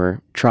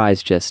climber,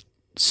 tries just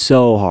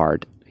so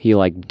hard. He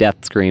like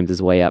death screams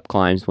his way up,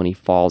 climbs. When he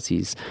falls,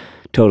 he's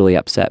totally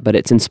upset. But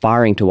it's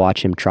inspiring to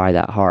watch him try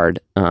that hard.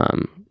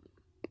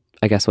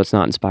 I guess what's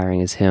not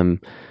inspiring is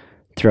him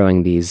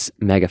throwing these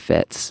mega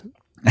fits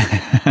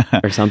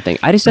or something.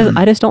 I just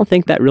don't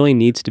think that really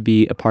needs to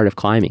be a part of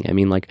climbing. I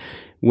mean, like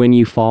when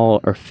you fall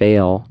or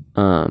fail,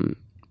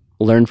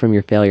 learn from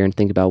your failure and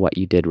think about what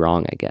you did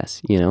wrong, I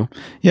guess, you know?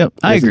 Yep,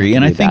 I agree.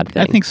 And I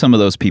think some of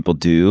those people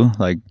do.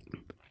 Like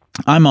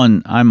I'm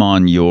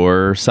on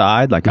your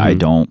side. Like I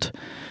don't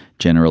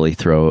generally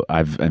throw.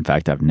 I've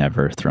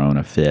never thrown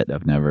a fit.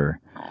 I've never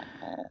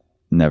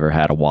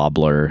had a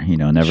wobbler, you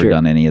know, never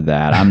done any of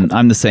that.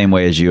 I'm the same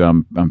way as you.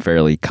 I'm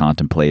fairly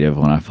contemplative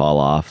when I fall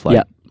off.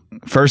 Like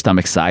first I'm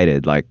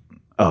excited, like,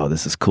 oh,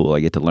 this is cool. I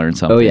get to learn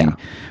something. Oh, yeah.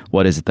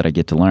 What is it that I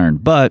get to learn?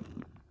 But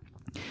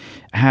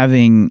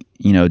having,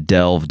 you know,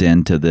 delved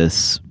into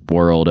this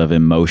world of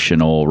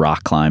emotional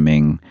rock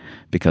climbing,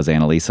 because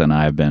Annalisa and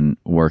I have been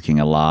working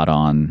a lot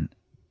on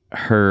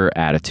her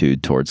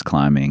attitude towards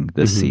climbing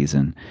this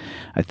season.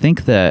 I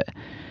think that,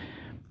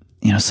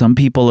 you know, some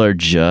people are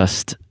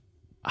just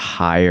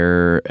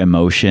higher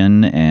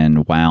emotion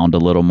and wound a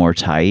little more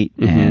tight,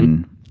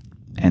 and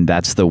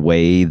that's the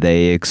way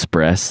they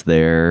express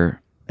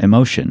their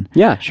emotion.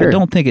 Yeah, sure. I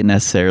don't think it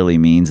necessarily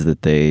means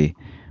that they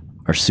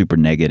are super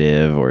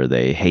negative or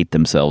they hate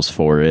themselves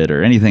for it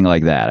or anything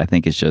like that. I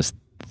think it's just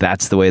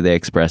that's the way they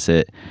express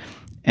it.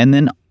 And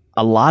then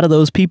a lot of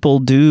those people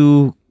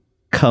do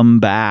come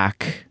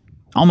back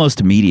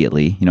almost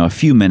immediately. You know, a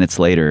few minutes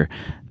later,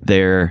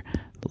 they're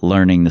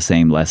learning the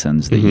same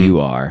lessons that you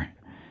are.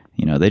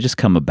 You know, they just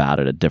come about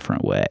it a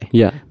different way.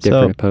 Yeah,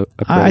 different approach.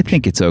 I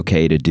think it's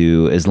okay to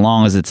do, as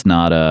long as it's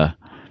not a,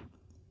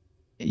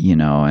 you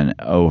know, an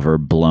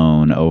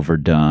overblown,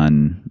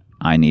 overdone,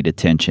 I need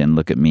attention,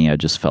 look at me, I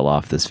just fell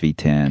off this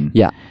V10.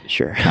 Yeah,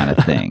 sure. kind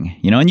of thing.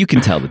 You know, and you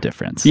can tell the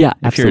difference. Yeah,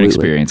 if you're an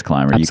experienced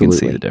climber, you can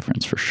see the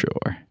difference for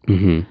sure.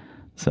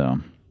 So,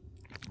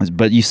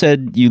 but you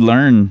said you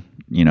learn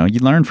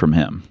from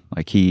him.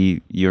 Like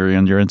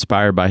you're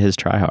inspired by his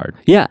try hard.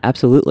 Yeah,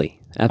 absolutely.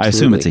 I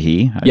assume it's a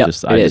he. I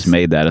just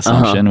made that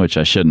assumption, which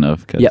I shouldn't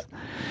have.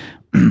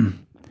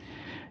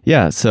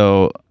 Yeah.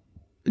 So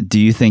do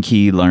you think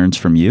he learns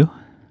from you?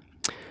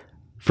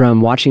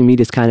 From watching me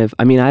just kind of,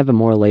 I mean, I have a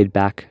more laid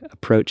back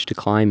approach to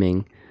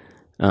climbing.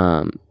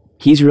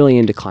 He's really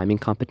into climbing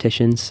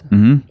competitions.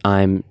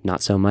 I'm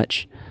not so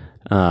much.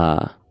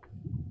 So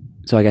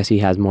I guess he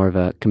has more of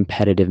a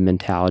competitive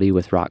mentality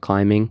with rock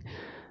climbing.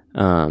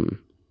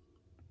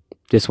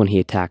 Just when he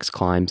attacks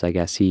climbs, I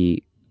guess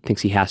he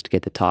thinks he has to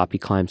get the top. He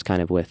climbs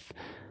kind of with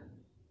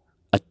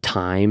a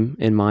time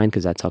in mind,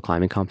 because that's how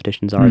climbing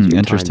competitions are. It's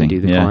your time to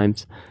do the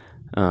climbs.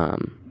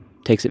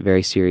 Takes it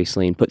very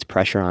seriously and puts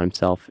pressure on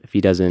himself. If he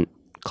doesn't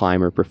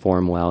climb or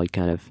perform well, he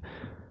kind of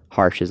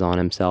harshes on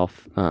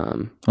himself.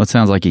 Well, it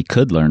sounds like he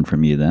could learn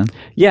from you then.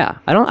 Yeah,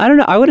 I don't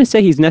know. I wouldn't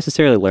say he's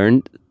necessarily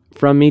learned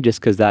from me, just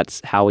because that's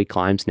how he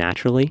climbs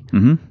naturally,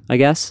 I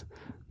guess.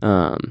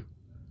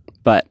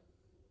 But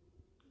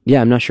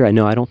yeah, I'm not sure. I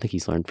don't think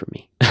he's learned from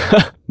me.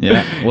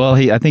 Yeah. Well,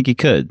 I think he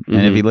could.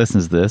 And if he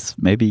listens to this,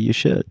 maybe you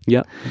should.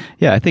 Yeah.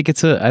 Yeah. I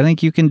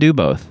think you can do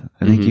both.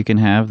 I think you can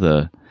have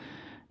the,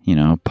 you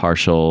know,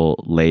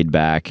 partial laid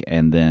back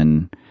and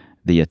then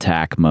the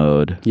attack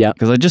mode. Yeah.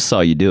 Because I just saw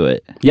you do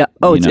it. Yeah.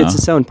 Oh,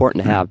 it's so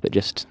important to have, but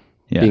just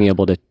being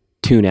able to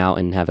tune out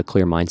and have a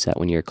clear mindset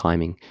when you're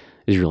climbing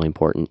is really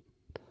important.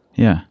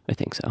 Yeah. I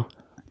think so.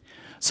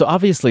 So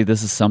obviously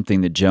this is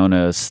something that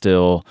Jonah is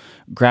still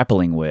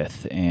grappling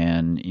with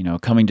and, you know,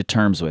 coming to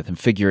terms with and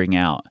figuring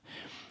out.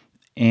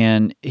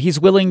 And he's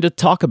willing to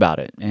talk about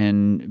it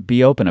and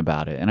be open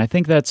about it. And I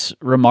think that's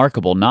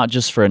remarkable, not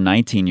just for a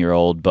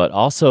 19-year-old, but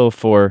also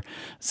for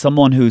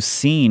someone who's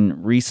seen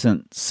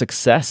recent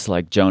success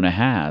like Jonah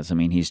has. I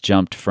mean, he's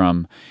jumped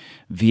from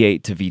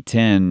V8 to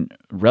V10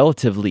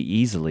 relatively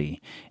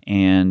easily.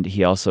 And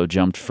he also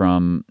jumped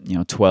from, you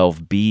know,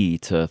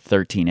 12B to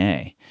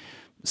 13A.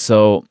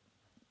 So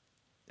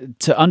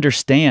to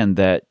understand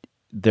that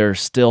there's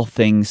still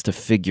things to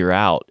figure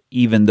out,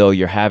 even though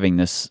you're having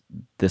this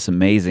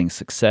amazing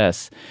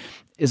success,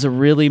 is a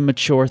really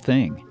mature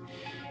thing.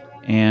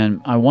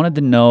 And I wanted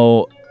to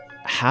know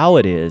how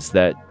it is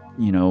that,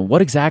 you know,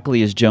 what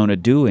exactly is Jonah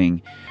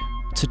doing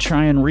to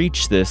try and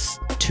reach this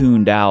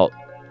tuned out,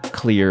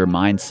 clear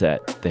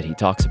mindset that he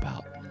talks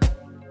about.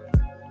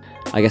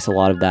 I guess a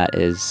lot of that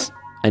is,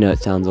 I know it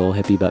sounds a little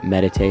hippie, but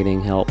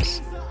meditating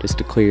helps. Just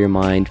to clear your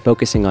mind,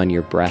 focusing on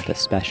your breath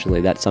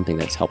especially. That's something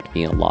that's helped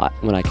me a lot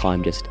when I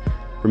climb, just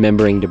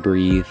remembering to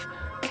breathe,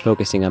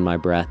 focusing on my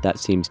breath. That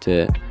seems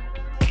to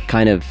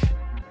kind of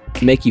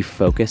make you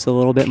focus a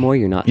little bit more.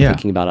 You're not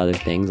thinking about other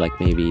things, like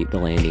maybe the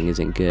landing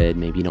isn't good,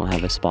 maybe you don't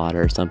have a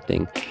spotter or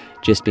something.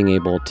 Just being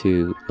able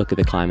to look at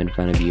the climb in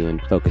front of you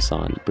and focus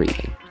on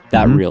breathing.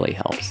 That really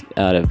helps.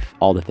 Out of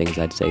all the things,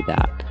 I'd say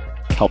that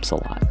helps a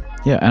lot.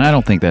 Yeah, and I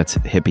don't think that's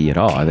hippie at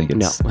all. I think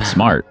it's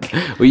smart.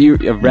 Well,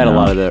 I've read a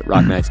lot of the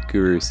Rock Nights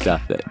Guru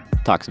stuff that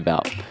talks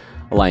about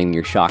aligning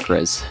your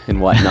chakras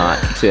and whatnot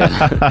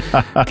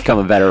to become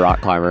a better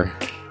rock climber.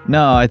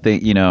 No, I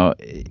think,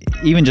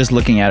 even just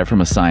looking at it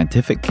from a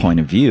scientific point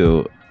of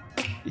view,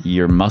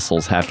 your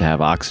muscles have to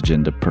have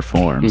oxygen to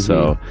perform.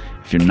 So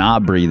if you're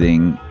not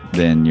breathing,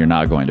 then you're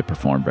not going to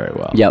perform very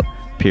well. Yep.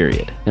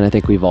 Period. And I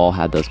think we've all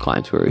had those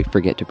climbs where we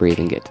forget to breathe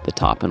and get to the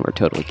top and we're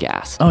totally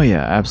gassed. Oh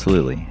yeah,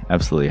 absolutely.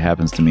 Absolutely. It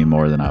happens to me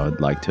more than I would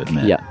like to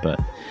admit. Yeah. But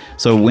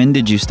so when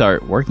did you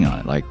start working on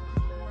it? Like,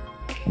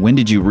 when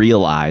did you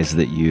realize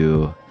that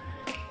you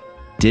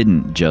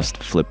didn't just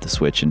flip the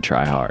switch and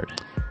try hard?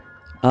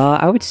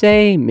 I would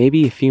say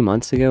maybe a few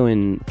months ago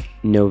in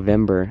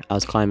November, I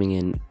was climbing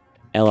in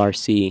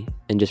LRC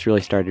and just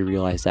really started to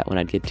realize that when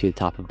I'd get to the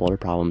top of boulder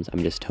problems, I'm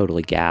just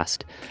totally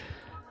gassed.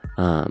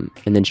 And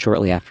then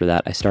shortly after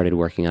that, I started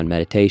working on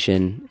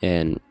meditation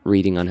and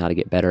reading on how to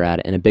get better at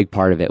it. And a big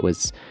part of it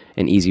was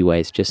an easy way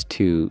is just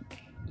to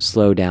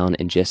slow down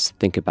and just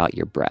think about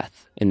your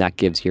breath. And that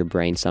gives your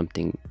brain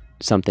something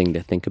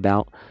to think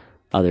about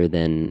other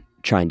than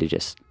trying to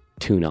just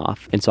tune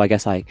off. And so I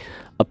guess I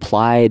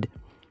applied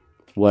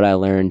what I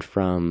learned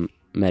from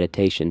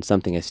meditation,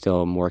 something I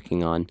still am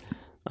working on,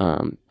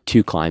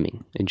 to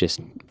climbing and just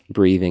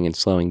breathing and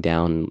slowing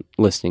down and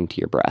listening to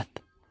your breath.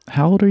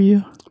 How old are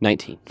you?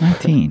 19.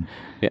 19.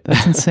 Yeah.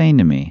 That's insane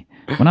to me.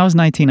 When I was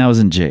 19, I was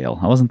in jail.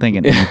 I wasn't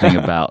thinking anything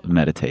about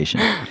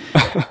meditation.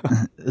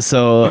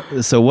 So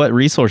what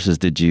resources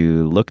did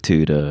you look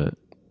to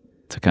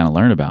kind of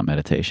learn about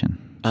meditation?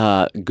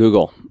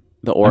 Google,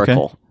 the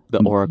Oracle. Okay.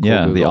 The Oracle.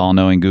 Yeah, Google. The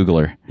all-knowing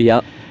Googler.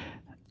 Yep.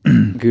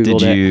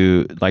 Did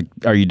you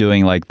are you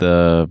doing like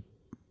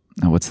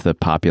what's the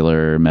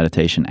popular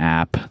meditation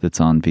app that's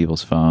on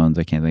people's phones?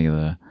 I can't think of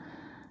the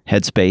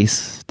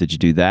Headspace. Did you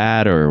do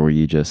that, or were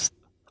you just?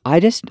 I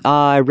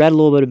read a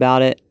little bit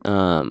about it.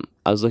 I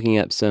was looking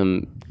up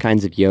some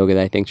kinds of yoga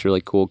that I think is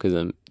really cool because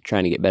I'm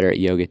trying to get better at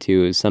yoga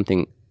too. Is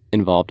something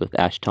involved with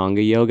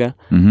Ashtanga yoga,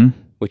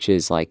 which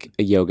is like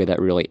a yoga that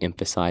really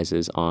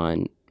emphasizes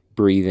on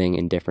breathing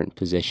in different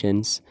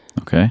positions.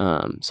 Okay.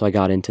 So I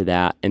got into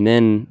that, and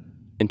then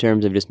in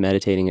terms of just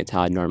meditating, it's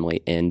how I'd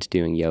normally end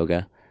doing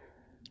yoga.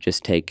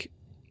 Just take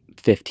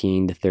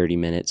 15 to 30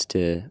 minutes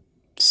to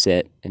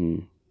sit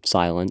in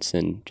silence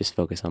and just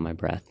focus on my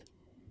breath.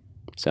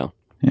 So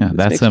yeah,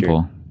 that's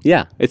simple.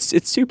 Yeah,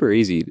 it's super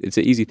easy. It's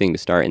an easy thing to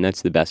start, and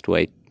that's the best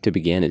way to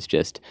begin is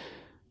just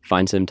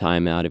find some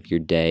time out of your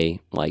day,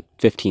 like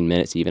 15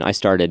 minutes even.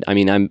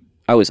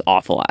 I was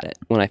awful at it.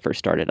 When I first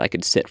started, I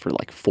could sit for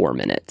like 4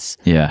 minutes.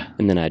 Yeah.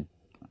 And then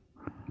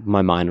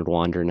my mind would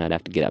wander and I'd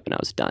have to get up and I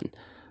was done.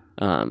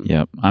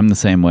 Yep, I'm the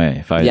same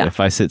way. If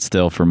I sit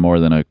still for more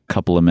than a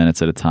couple of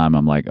minutes at a time,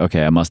 I'm like,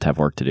 okay, I must have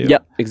work to do.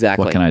 Yep,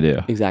 exactly. What can I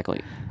do?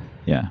 Exactly.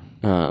 Yeah.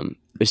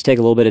 Just take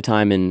a little bit of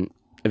time and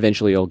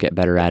eventually you'll get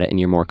better at it and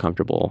you're more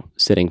comfortable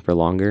sitting for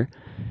longer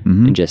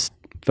and just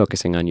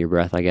focusing on your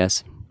breath, I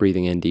guess,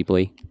 breathing in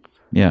deeply.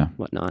 Yeah.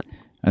 Whatnot.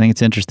 I think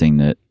it's interesting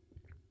that,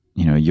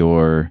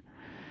 your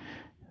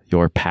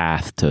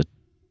path to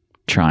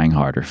trying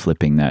harder,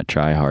 flipping that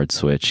try hard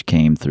switch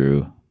came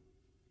through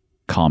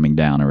calming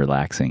down and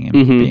relaxing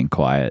and being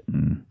quiet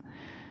and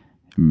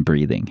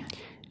breathing.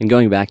 And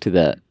going back to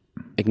the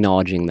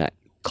acknowledging that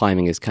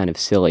climbing is kind of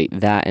silly,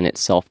 that in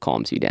itself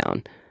calms you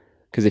down.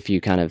 Because if you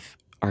kind of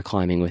are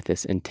climbing with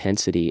this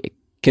intensity, it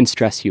can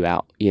stress you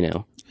out,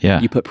 Yeah.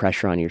 You put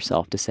pressure on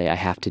yourself to say, I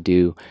have to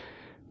do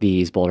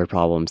these boulder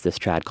problems, this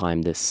trad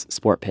climb, this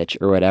sport pitch,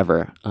 or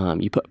whatever.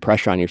 You put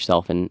pressure on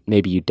yourself and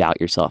maybe you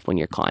doubt yourself when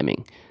you're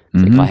climbing.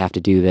 It's like, if I have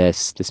to do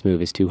this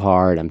move is too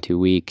hard, I'm too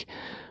weak,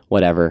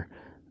 whatever.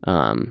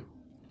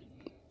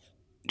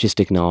 Just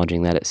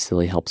acknowledging that it's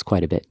silly helps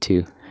quite a bit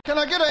too. Can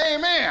I get an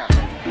amen?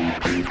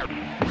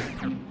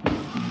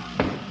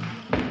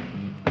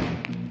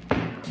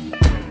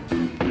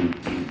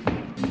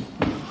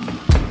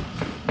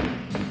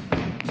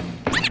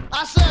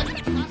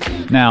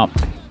 Now,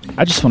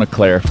 I just want to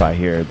clarify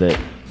here that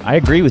I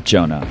agree with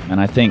Jonah,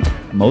 and I think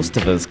most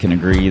of us can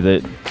agree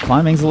that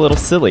climbing's a little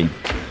silly.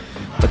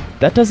 But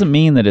that doesn't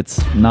mean that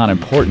it's not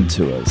important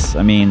to us.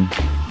 I mean,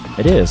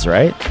 it is,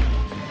 right?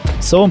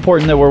 So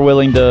important that we're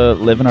willing to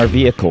live in our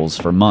vehicles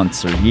for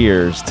months or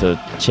years to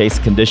chase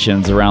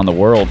conditions around the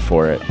world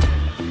for it.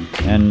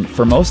 And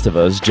for most of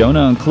us,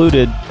 Jonah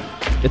included,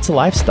 it's a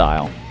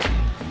lifestyle.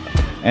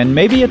 And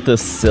maybe at the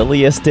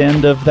silliest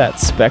end of that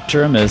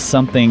spectrum is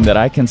something that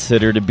I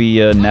consider to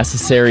be a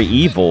necessary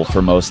evil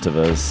for most of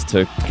us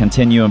to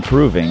continue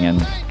improving, and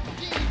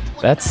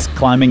that's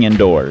climbing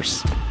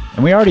indoors.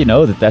 And we already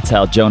know that that's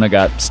how Jonah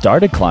got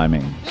started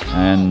climbing.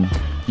 And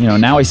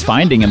now he's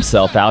finding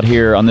himself out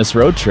here on this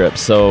road trip.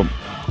 So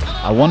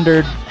I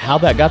wondered how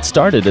that got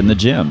started in the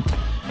gym.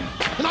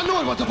 And I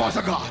knew it was the voice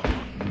of God.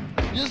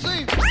 You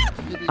see?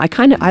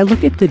 I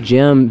look at the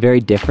gym very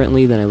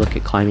differently than I look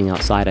at climbing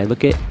outside. I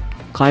look at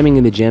climbing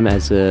in the gym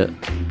as a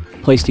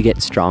place to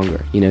get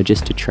stronger,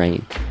 just to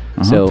train.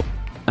 So,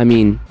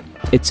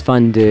 it's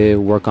fun to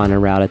work on a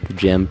route at the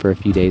gym for a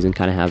few days and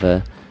kind of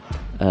have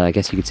I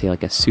guess you could say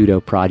like a pseudo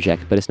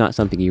project, but it's not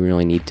something you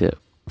really need to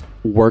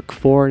work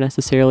for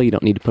necessarily. You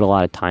don't need to put a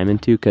lot of time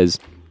into because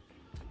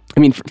I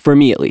mean, for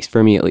me at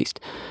least.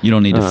 You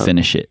don't need to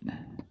finish it.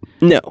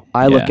 No,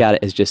 I look at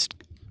it as just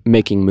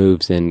making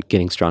moves and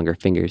getting stronger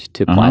fingers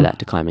to apply that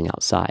to climbing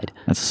outside.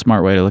 That's a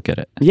smart way to look at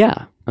it.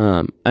 Yeah.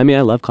 I mean,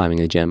 I love climbing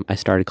in the gym. I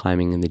started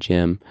climbing in the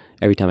gym.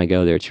 Every time I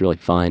go there, it's really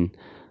fun.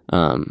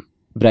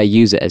 But I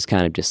use it as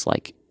kind of just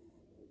like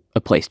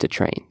a place to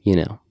train,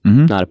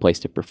 not a place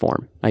to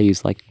perform. I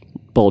use like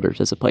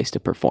boulders as a place to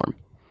perform.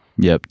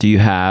 Yep. Do you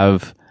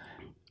have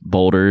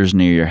boulders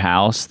near your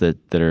house that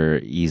are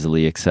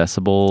easily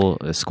accessible?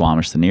 Is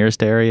Squamish the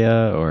nearest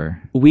area,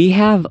 or? We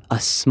have a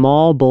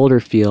small boulder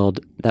field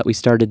that we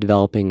started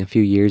developing a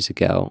few years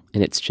ago,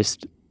 and it's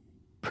just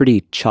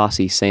pretty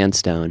chossy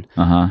sandstone.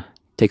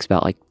 Takes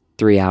about like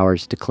 3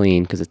 hours to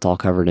clean because it's all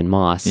covered in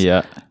moss.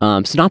 Yeah.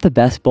 So not the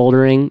best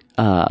bouldering.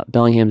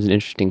 Bellingham's an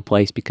interesting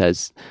place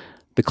because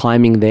the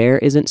climbing there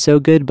isn't so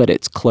good, but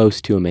it's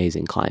close to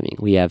amazing climbing.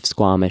 We have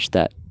Squamish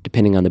that,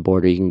 depending on the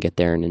boulder, you can get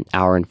there in an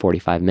hour and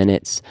 45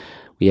 minutes.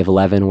 We have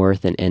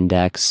Leavenworth and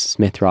Index.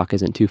 Smith Rock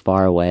isn't too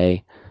far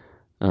away.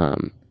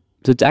 So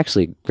it's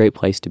actually a great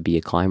place to be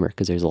a climber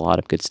because there's a lot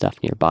of good stuff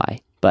nearby,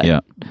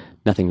 but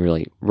nothing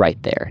really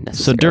right there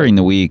necessarily. So during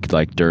the week,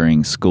 like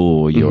during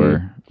school,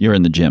 you're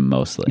in the gym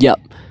mostly. Yep.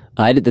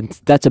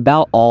 That's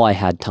about all I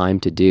had time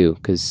to do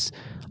because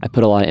I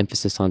put a lot of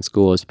emphasis on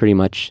school. It was pretty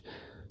much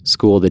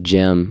school, the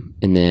gym,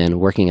 and then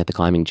working at the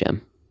climbing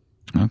gym.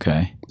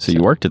 Okay. So you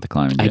worked at the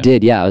climbing gym? I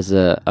did, yeah. I was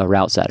a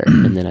route setter,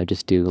 and then I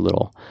just do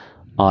little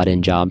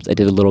odd-end jobs. I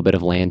did a little bit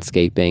of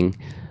landscaping,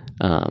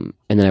 and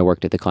then I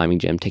worked at the climbing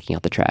gym, taking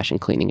out the trash and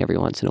cleaning every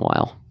once in a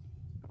while.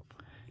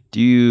 Do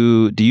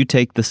you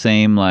take the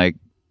same like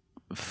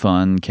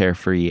fun,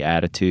 carefree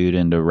attitude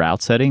into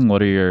route setting?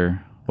 What are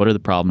the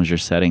problems you're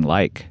setting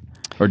like?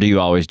 Or do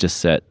you always just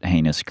set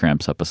heinous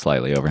crimps up a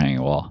slightly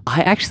overhanging wall?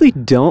 I actually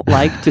don't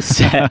like to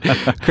set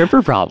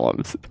crimper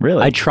problems.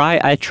 Really? I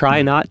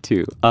try not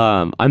to.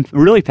 I'm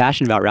really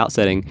passionate about route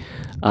setting.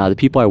 The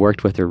people I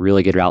worked with are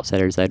really good route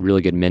setters. I had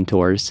really good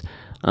mentors.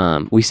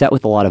 We set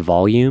with a lot of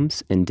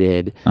volumes and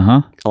did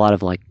a lot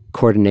of like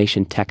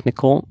coordination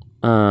technical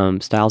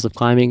styles of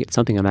climbing. It's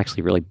something I'm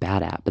actually really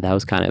bad at, but that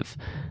was kind of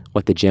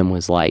what the gym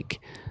was like,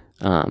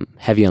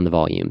 heavy on the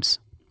volumes.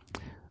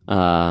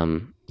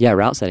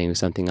 Route setting was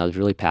something I was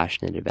really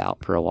passionate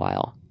about for a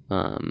while.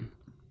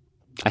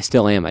 I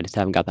still am. I just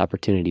haven't got the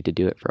opportunity to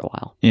do it for a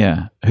while.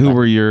 Yeah. Who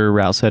were your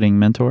route setting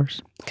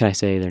mentors? Can I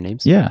say their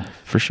names? Yeah,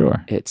 for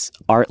sure. It's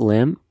Art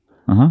Lim,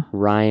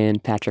 Ryan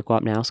Patrick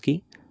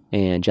Wapnowski,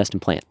 and Justin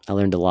Plant. I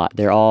learned a lot.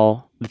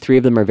 The three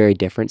of them are very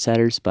different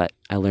setters, but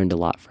I learned a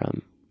lot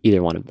from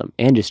either one of them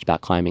and just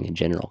about climbing in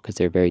general because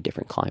they're very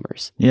different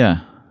climbers.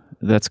 Yeah.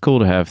 That's cool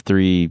to have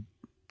three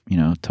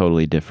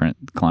totally different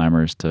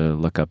climbers to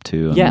look up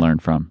to and learn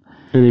from.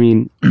 And I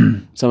mean,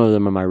 some of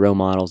them are my role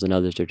models and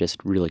others are just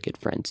really good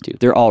friends too.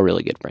 They're all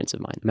really good friends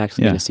of mine. I'm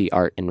actually going to see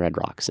Art in Red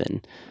Rocks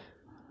in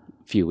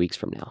a few weeks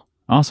from now.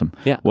 Awesome.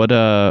 Yeah. What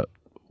are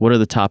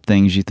the top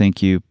things you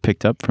think you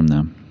picked up from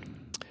them?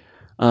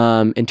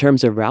 In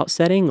terms of route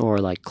setting or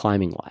like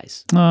climbing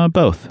wise?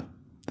 Both.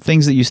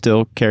 Things that you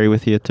still carry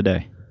with you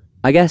today.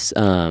 I guess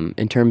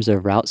in terms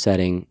of route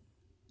setting,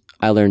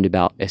 I learned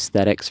about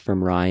aesthetics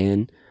from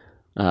Ryan.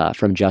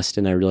 From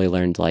Justin, I really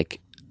learned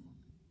like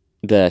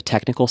the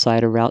technical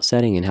side of route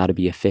setting and how to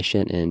be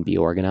efficient and be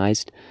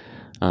organized.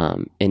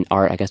 In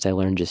Art, I guess I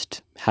learned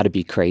just how to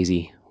be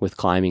crazy with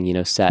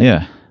climbing,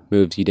 set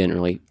moves you didn't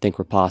really think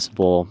were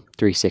possible,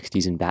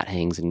 360s and bat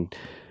hangs and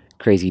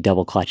crazy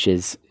double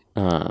clutches.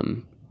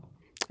 And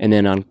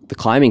then on the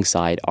climbing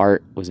side,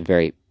 Art is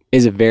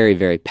a very,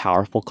 very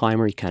powerful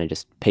climber. He kind of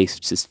just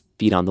pastes his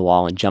feet on the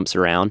wall and jumps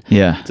around.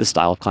 Yeah. It's a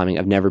style of climbing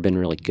I've never been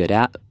really good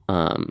at.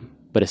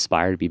 But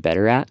aspire to be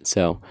better at.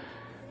 So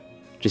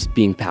just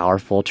being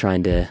powerful,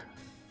 trying to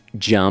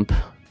jump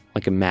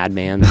like a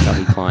madman, that's how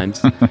he climbs.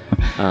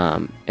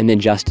 And then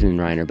Justin and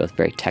Ryan are both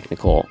very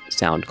technical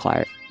sound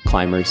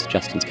climbers.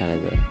 Justin's kind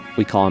of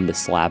we call him the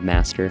slab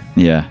master.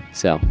 Yeah.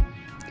 So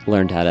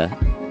learned how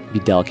to be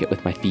delicate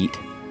with my feet.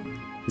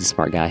 He's a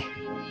smart guy.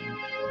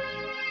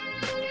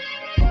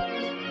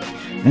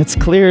 It's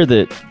clear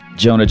that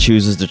Jonah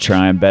chooses to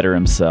try and better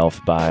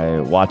himself by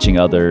watching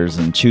others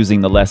and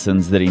choosing the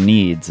lessons that he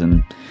needs,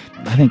 and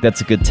I think that's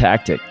a good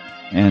tactic.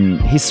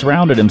 And he's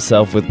surrounded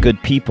himself with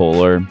good people,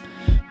 or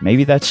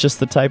maybe that's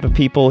just the type of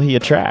people he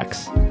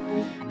attracts.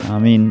 I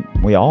mean,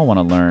 we all want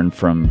to learn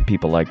from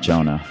people like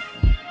Jonah.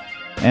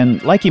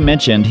 And like you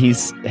mentioned,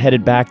 he's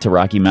headed back to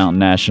Rocky Mountain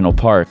National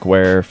Park,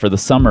 where for the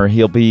summer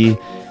he'll be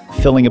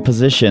filling a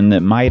position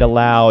that might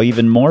allow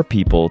even more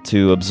people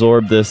to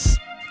absorb this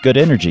good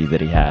energy that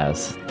he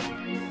has.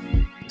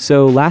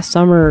 So last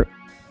summer,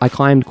 I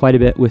climbed quite a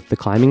bit with the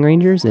climbing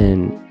rangers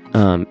and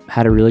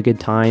had a really good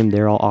time.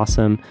 They're all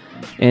awesome.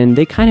 And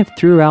they kind of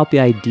threw out the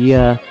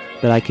idea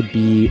that I could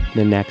be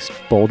the next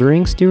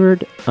bouldering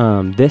steward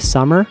this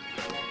summer.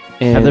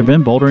 And have there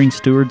been bouldering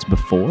stewards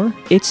before?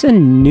 It's a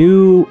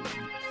newer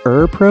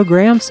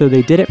program, so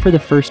they did it for the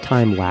first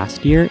time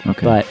last year.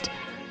 Okay. But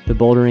the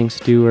bouldering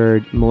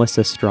steward,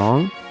 Melissa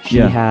Strong, She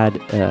had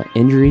an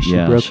injury. She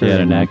broke she her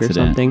had an neck accident.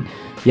 or something.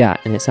 Yeah,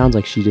 and it sounds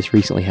like she just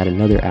recently had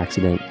another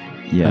accident.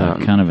 Yeah,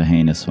 kind of a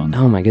heinous one.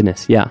 Oh my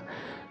goodness, yeah.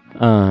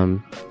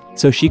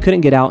 So she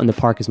couldn't get out in the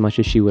park as much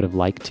as she would have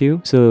liked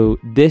to. So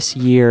this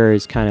year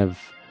is kind of,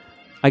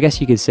 I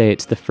guess you could say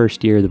it's the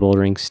first year the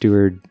bouldering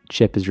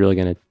stewardship is really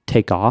going to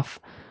take off.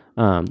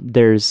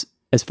 There's,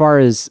 as far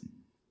as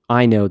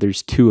I know,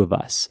 there's 2 of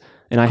us.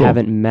 And I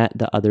haven't met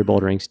the other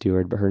bouldering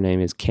steward, but her name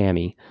is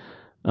Cammie.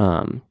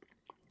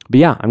 But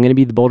yeah, I'm going to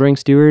be the bouldering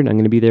steward. I'm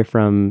going to be there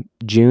from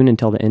June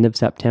until the end of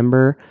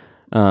September.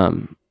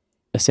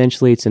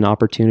 Essentially, it's an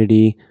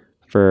opportunity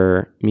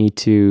for me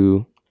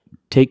to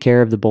take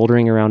care of the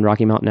bouldering around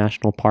Rocky Mountain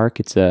National Park.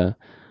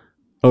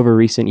 Over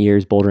recent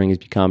years, bouldering has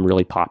become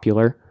really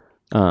popular.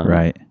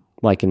 Right.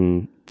 Like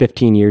in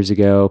 15 years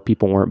ago,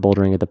 people weren't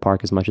bouldering at the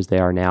park as much as they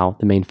are now.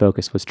 The main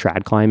focus was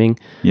trad climbing.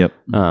 Yep.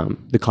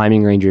 The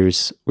climbing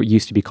rangers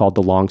used to be called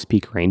the Longs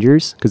Peak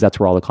Rangers because that's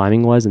where all the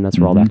climbing was and that's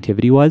where all the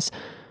activity was.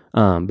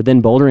 But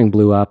then bouldering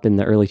blew up in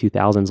the early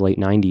 2000s, late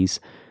 90s.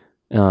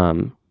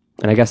 And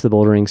I guess the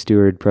bouldering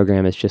steward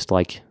program is just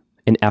like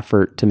an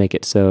effort to make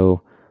it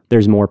so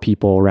there's more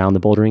people around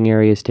the bouldering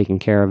areas taking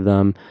care of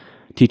them,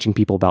 teaching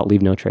people about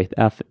leave no trace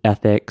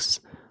ethics,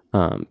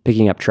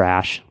 picking up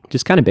trash,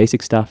 just kind of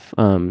basic stuff.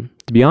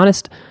 To be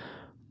honest,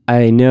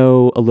 I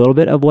know a little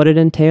bit of what it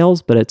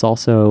entails, but it's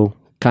also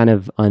kind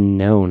of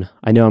unknown.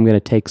 I know I'm going to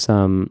take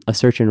a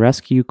search and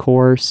rescue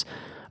course,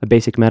 a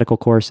basic medical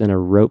course, and a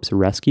ropes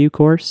rescue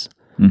course.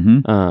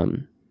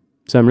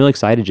 So I'm really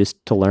excited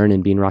just to learn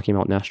and be in Rocky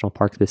Mountain National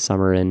Park this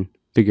summer and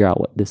figure out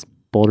what this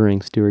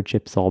bouldering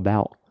stewardship is all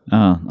about.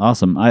 Oh,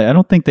 awesome. I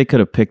don't think they could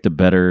have picked a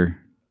better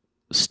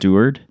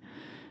steward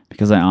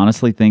because I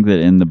honestly think that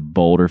in the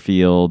boulder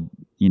field,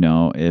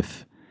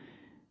 if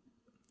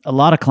a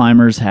lot of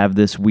climbers have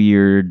this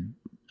weird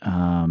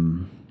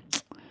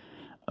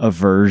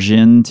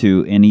aversion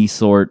to any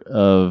sort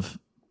of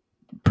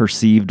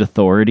perceived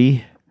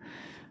authority,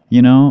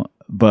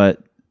 but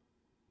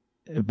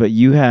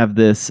you have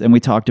this, and we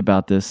talked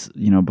about this,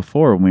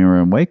 before when we were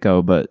in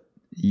Waco, but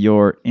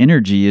your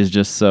energy is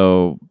just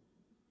so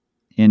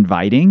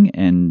inviting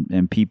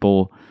and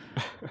people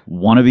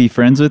want to be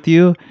friends with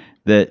you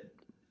that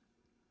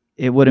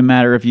it wouldn't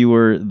matter if you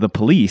were the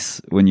police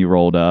when you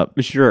rolled up.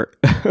 Sure.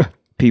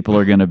 People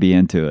are going to be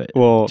into it.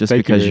 Well, just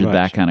because you're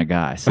that kind of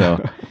guy.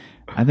 So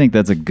I think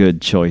that's a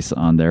good choice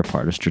on their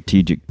part, a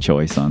strategic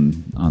choice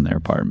on their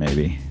part,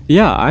 maybe.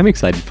 Yeah, I'm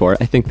excited for it.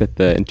 I think that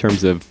in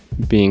terms of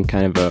being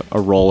kind of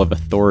a role of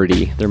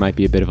authority, there might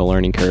be a bit of a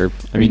learning curve.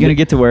 Are you going to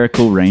get to wear a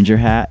cool ranger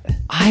hat?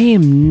 I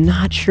am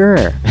not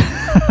sure.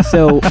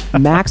 So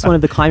Max, one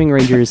of the climbing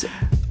rangers,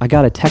 I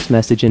got a text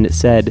message and it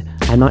said,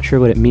 I'm not sure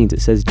what it means.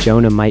 It says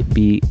Jonah might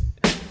be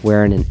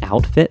wearing an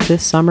outfit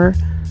this summer.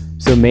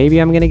 So maybe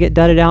I'm going to get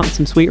dudded out in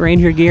some sweet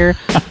ranger gear.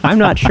 I'm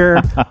not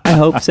sure. I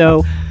hope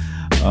so.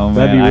 Oh man,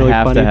 that'd be really I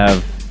have funny. to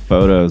have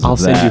photos I'll of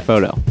that. send you a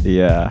photo.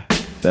 Yeah,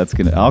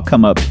 I'll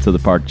come up to the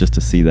park just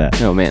to see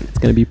that. Oh man, it's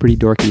going to be pretty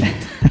dorky.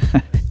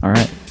 All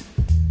right.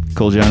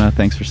 Cool, Jonah.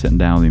 Thanks for sitting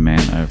down with me, man.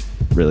 I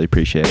really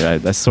appreciate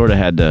it. I sort of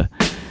had to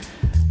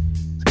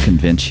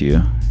convince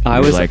you. I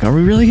was was like, are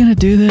we really going to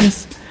do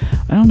this?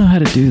 I don't know how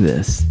to do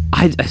this.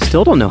 I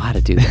still don't know how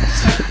to do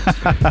this.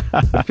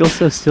 I feel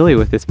so silly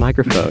with this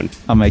microphone.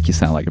 I'll make you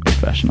sound like a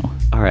professional.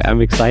 All right, I'm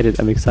excited.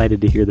 I'm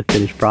excited to hear the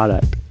finished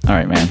product. All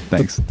right, man.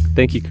 Thanks.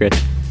 Thank you,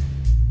 Chris.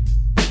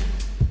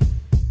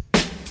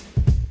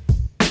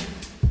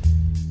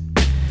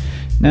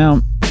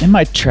 Now, in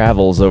my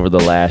travels over the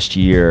last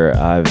year,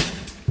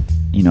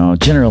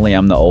 generally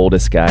I'm the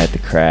oldest guy at the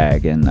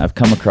crag, and I've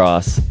come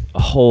across a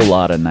whole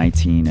lot of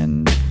 19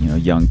 and,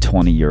 young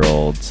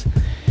 20-year-olds.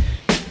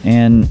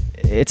 And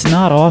it's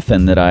not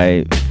often that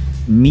I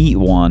meet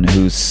one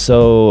who's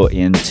so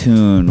in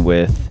tune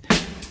with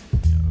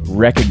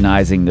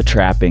recognizing the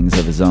trappings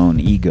of his own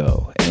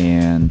ego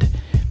and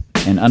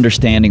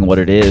understanding what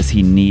it is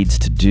he needs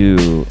to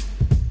do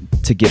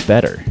to get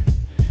better.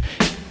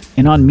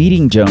 And on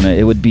meeting Jonah,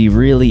 it would be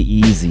really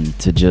easy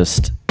to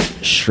just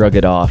shrug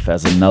it off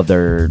as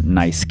another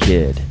nice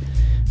kid.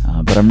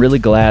 But I'm really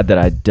glad that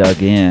I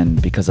dug in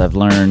because I've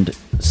learned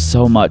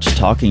so much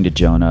talking to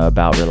Jonah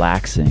about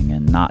relaxing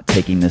and not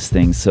taking this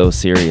thing so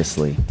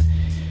seriously.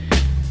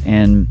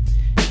 And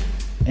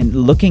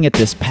looking at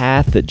this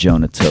path that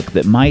Jonah took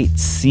that might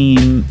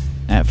seem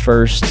at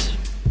first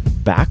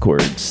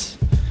backwards,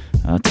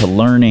 to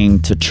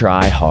learning to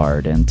try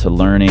hard and to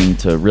learning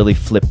to really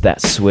flip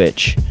that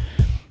switch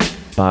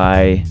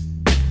by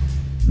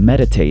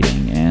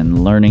meditating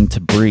and learning to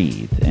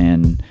breathe.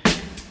 And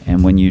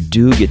when you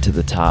do get to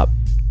the top,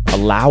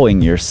 allowing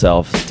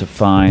yourself to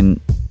find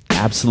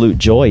absolute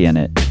joy in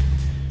it.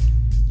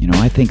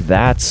 I think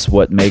that's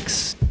what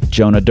makes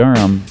Jonah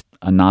Durham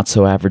a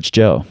not-so-average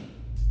Joe.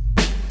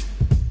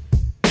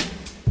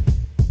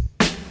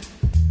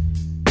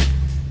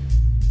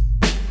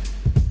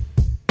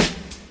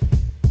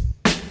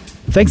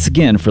 Thanks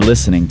again for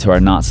listening to our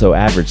Not So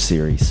Average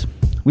series.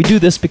 We do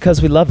this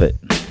because we love it,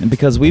 and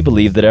because we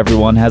believe that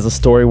everyone has a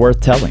story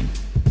worth telling.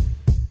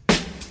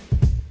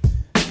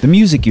 The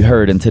music you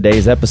heard in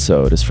today's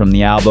episode is from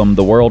the album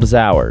The World Is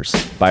Ours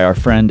by our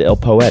friend Il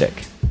Poetic.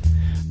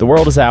 The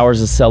World Is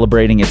Ours is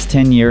celebrating its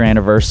 10-year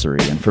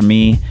anniversary, and for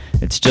me,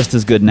 it's just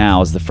as good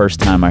now as the first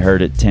time I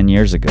heard it 10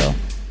 years ago.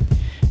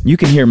 You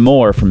can hear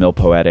more from Il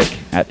Poetic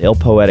at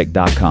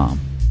ilpoetic.com.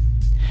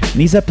 And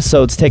these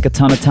episodes take a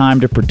ton of time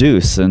to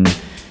produce, and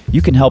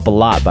you can help a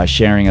lot by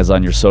sharing us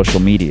on your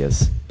social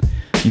medias.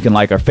 You can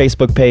like our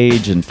Facebook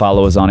page and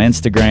follow us on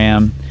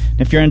Instagram.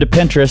 And if you're into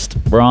Pinterest,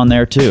 we're on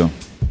there too.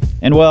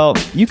 And well,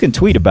 you can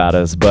tweet about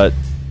us, but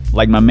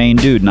like my main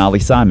dude, Nolly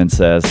Simon,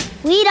 says,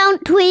 we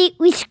don't tweet,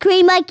 we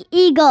scream like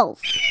eagles.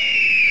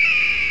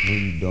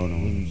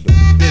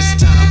 This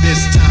time,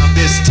 this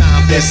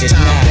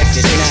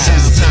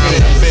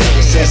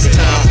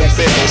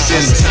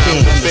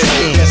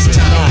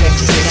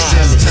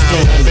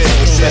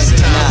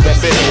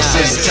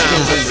time.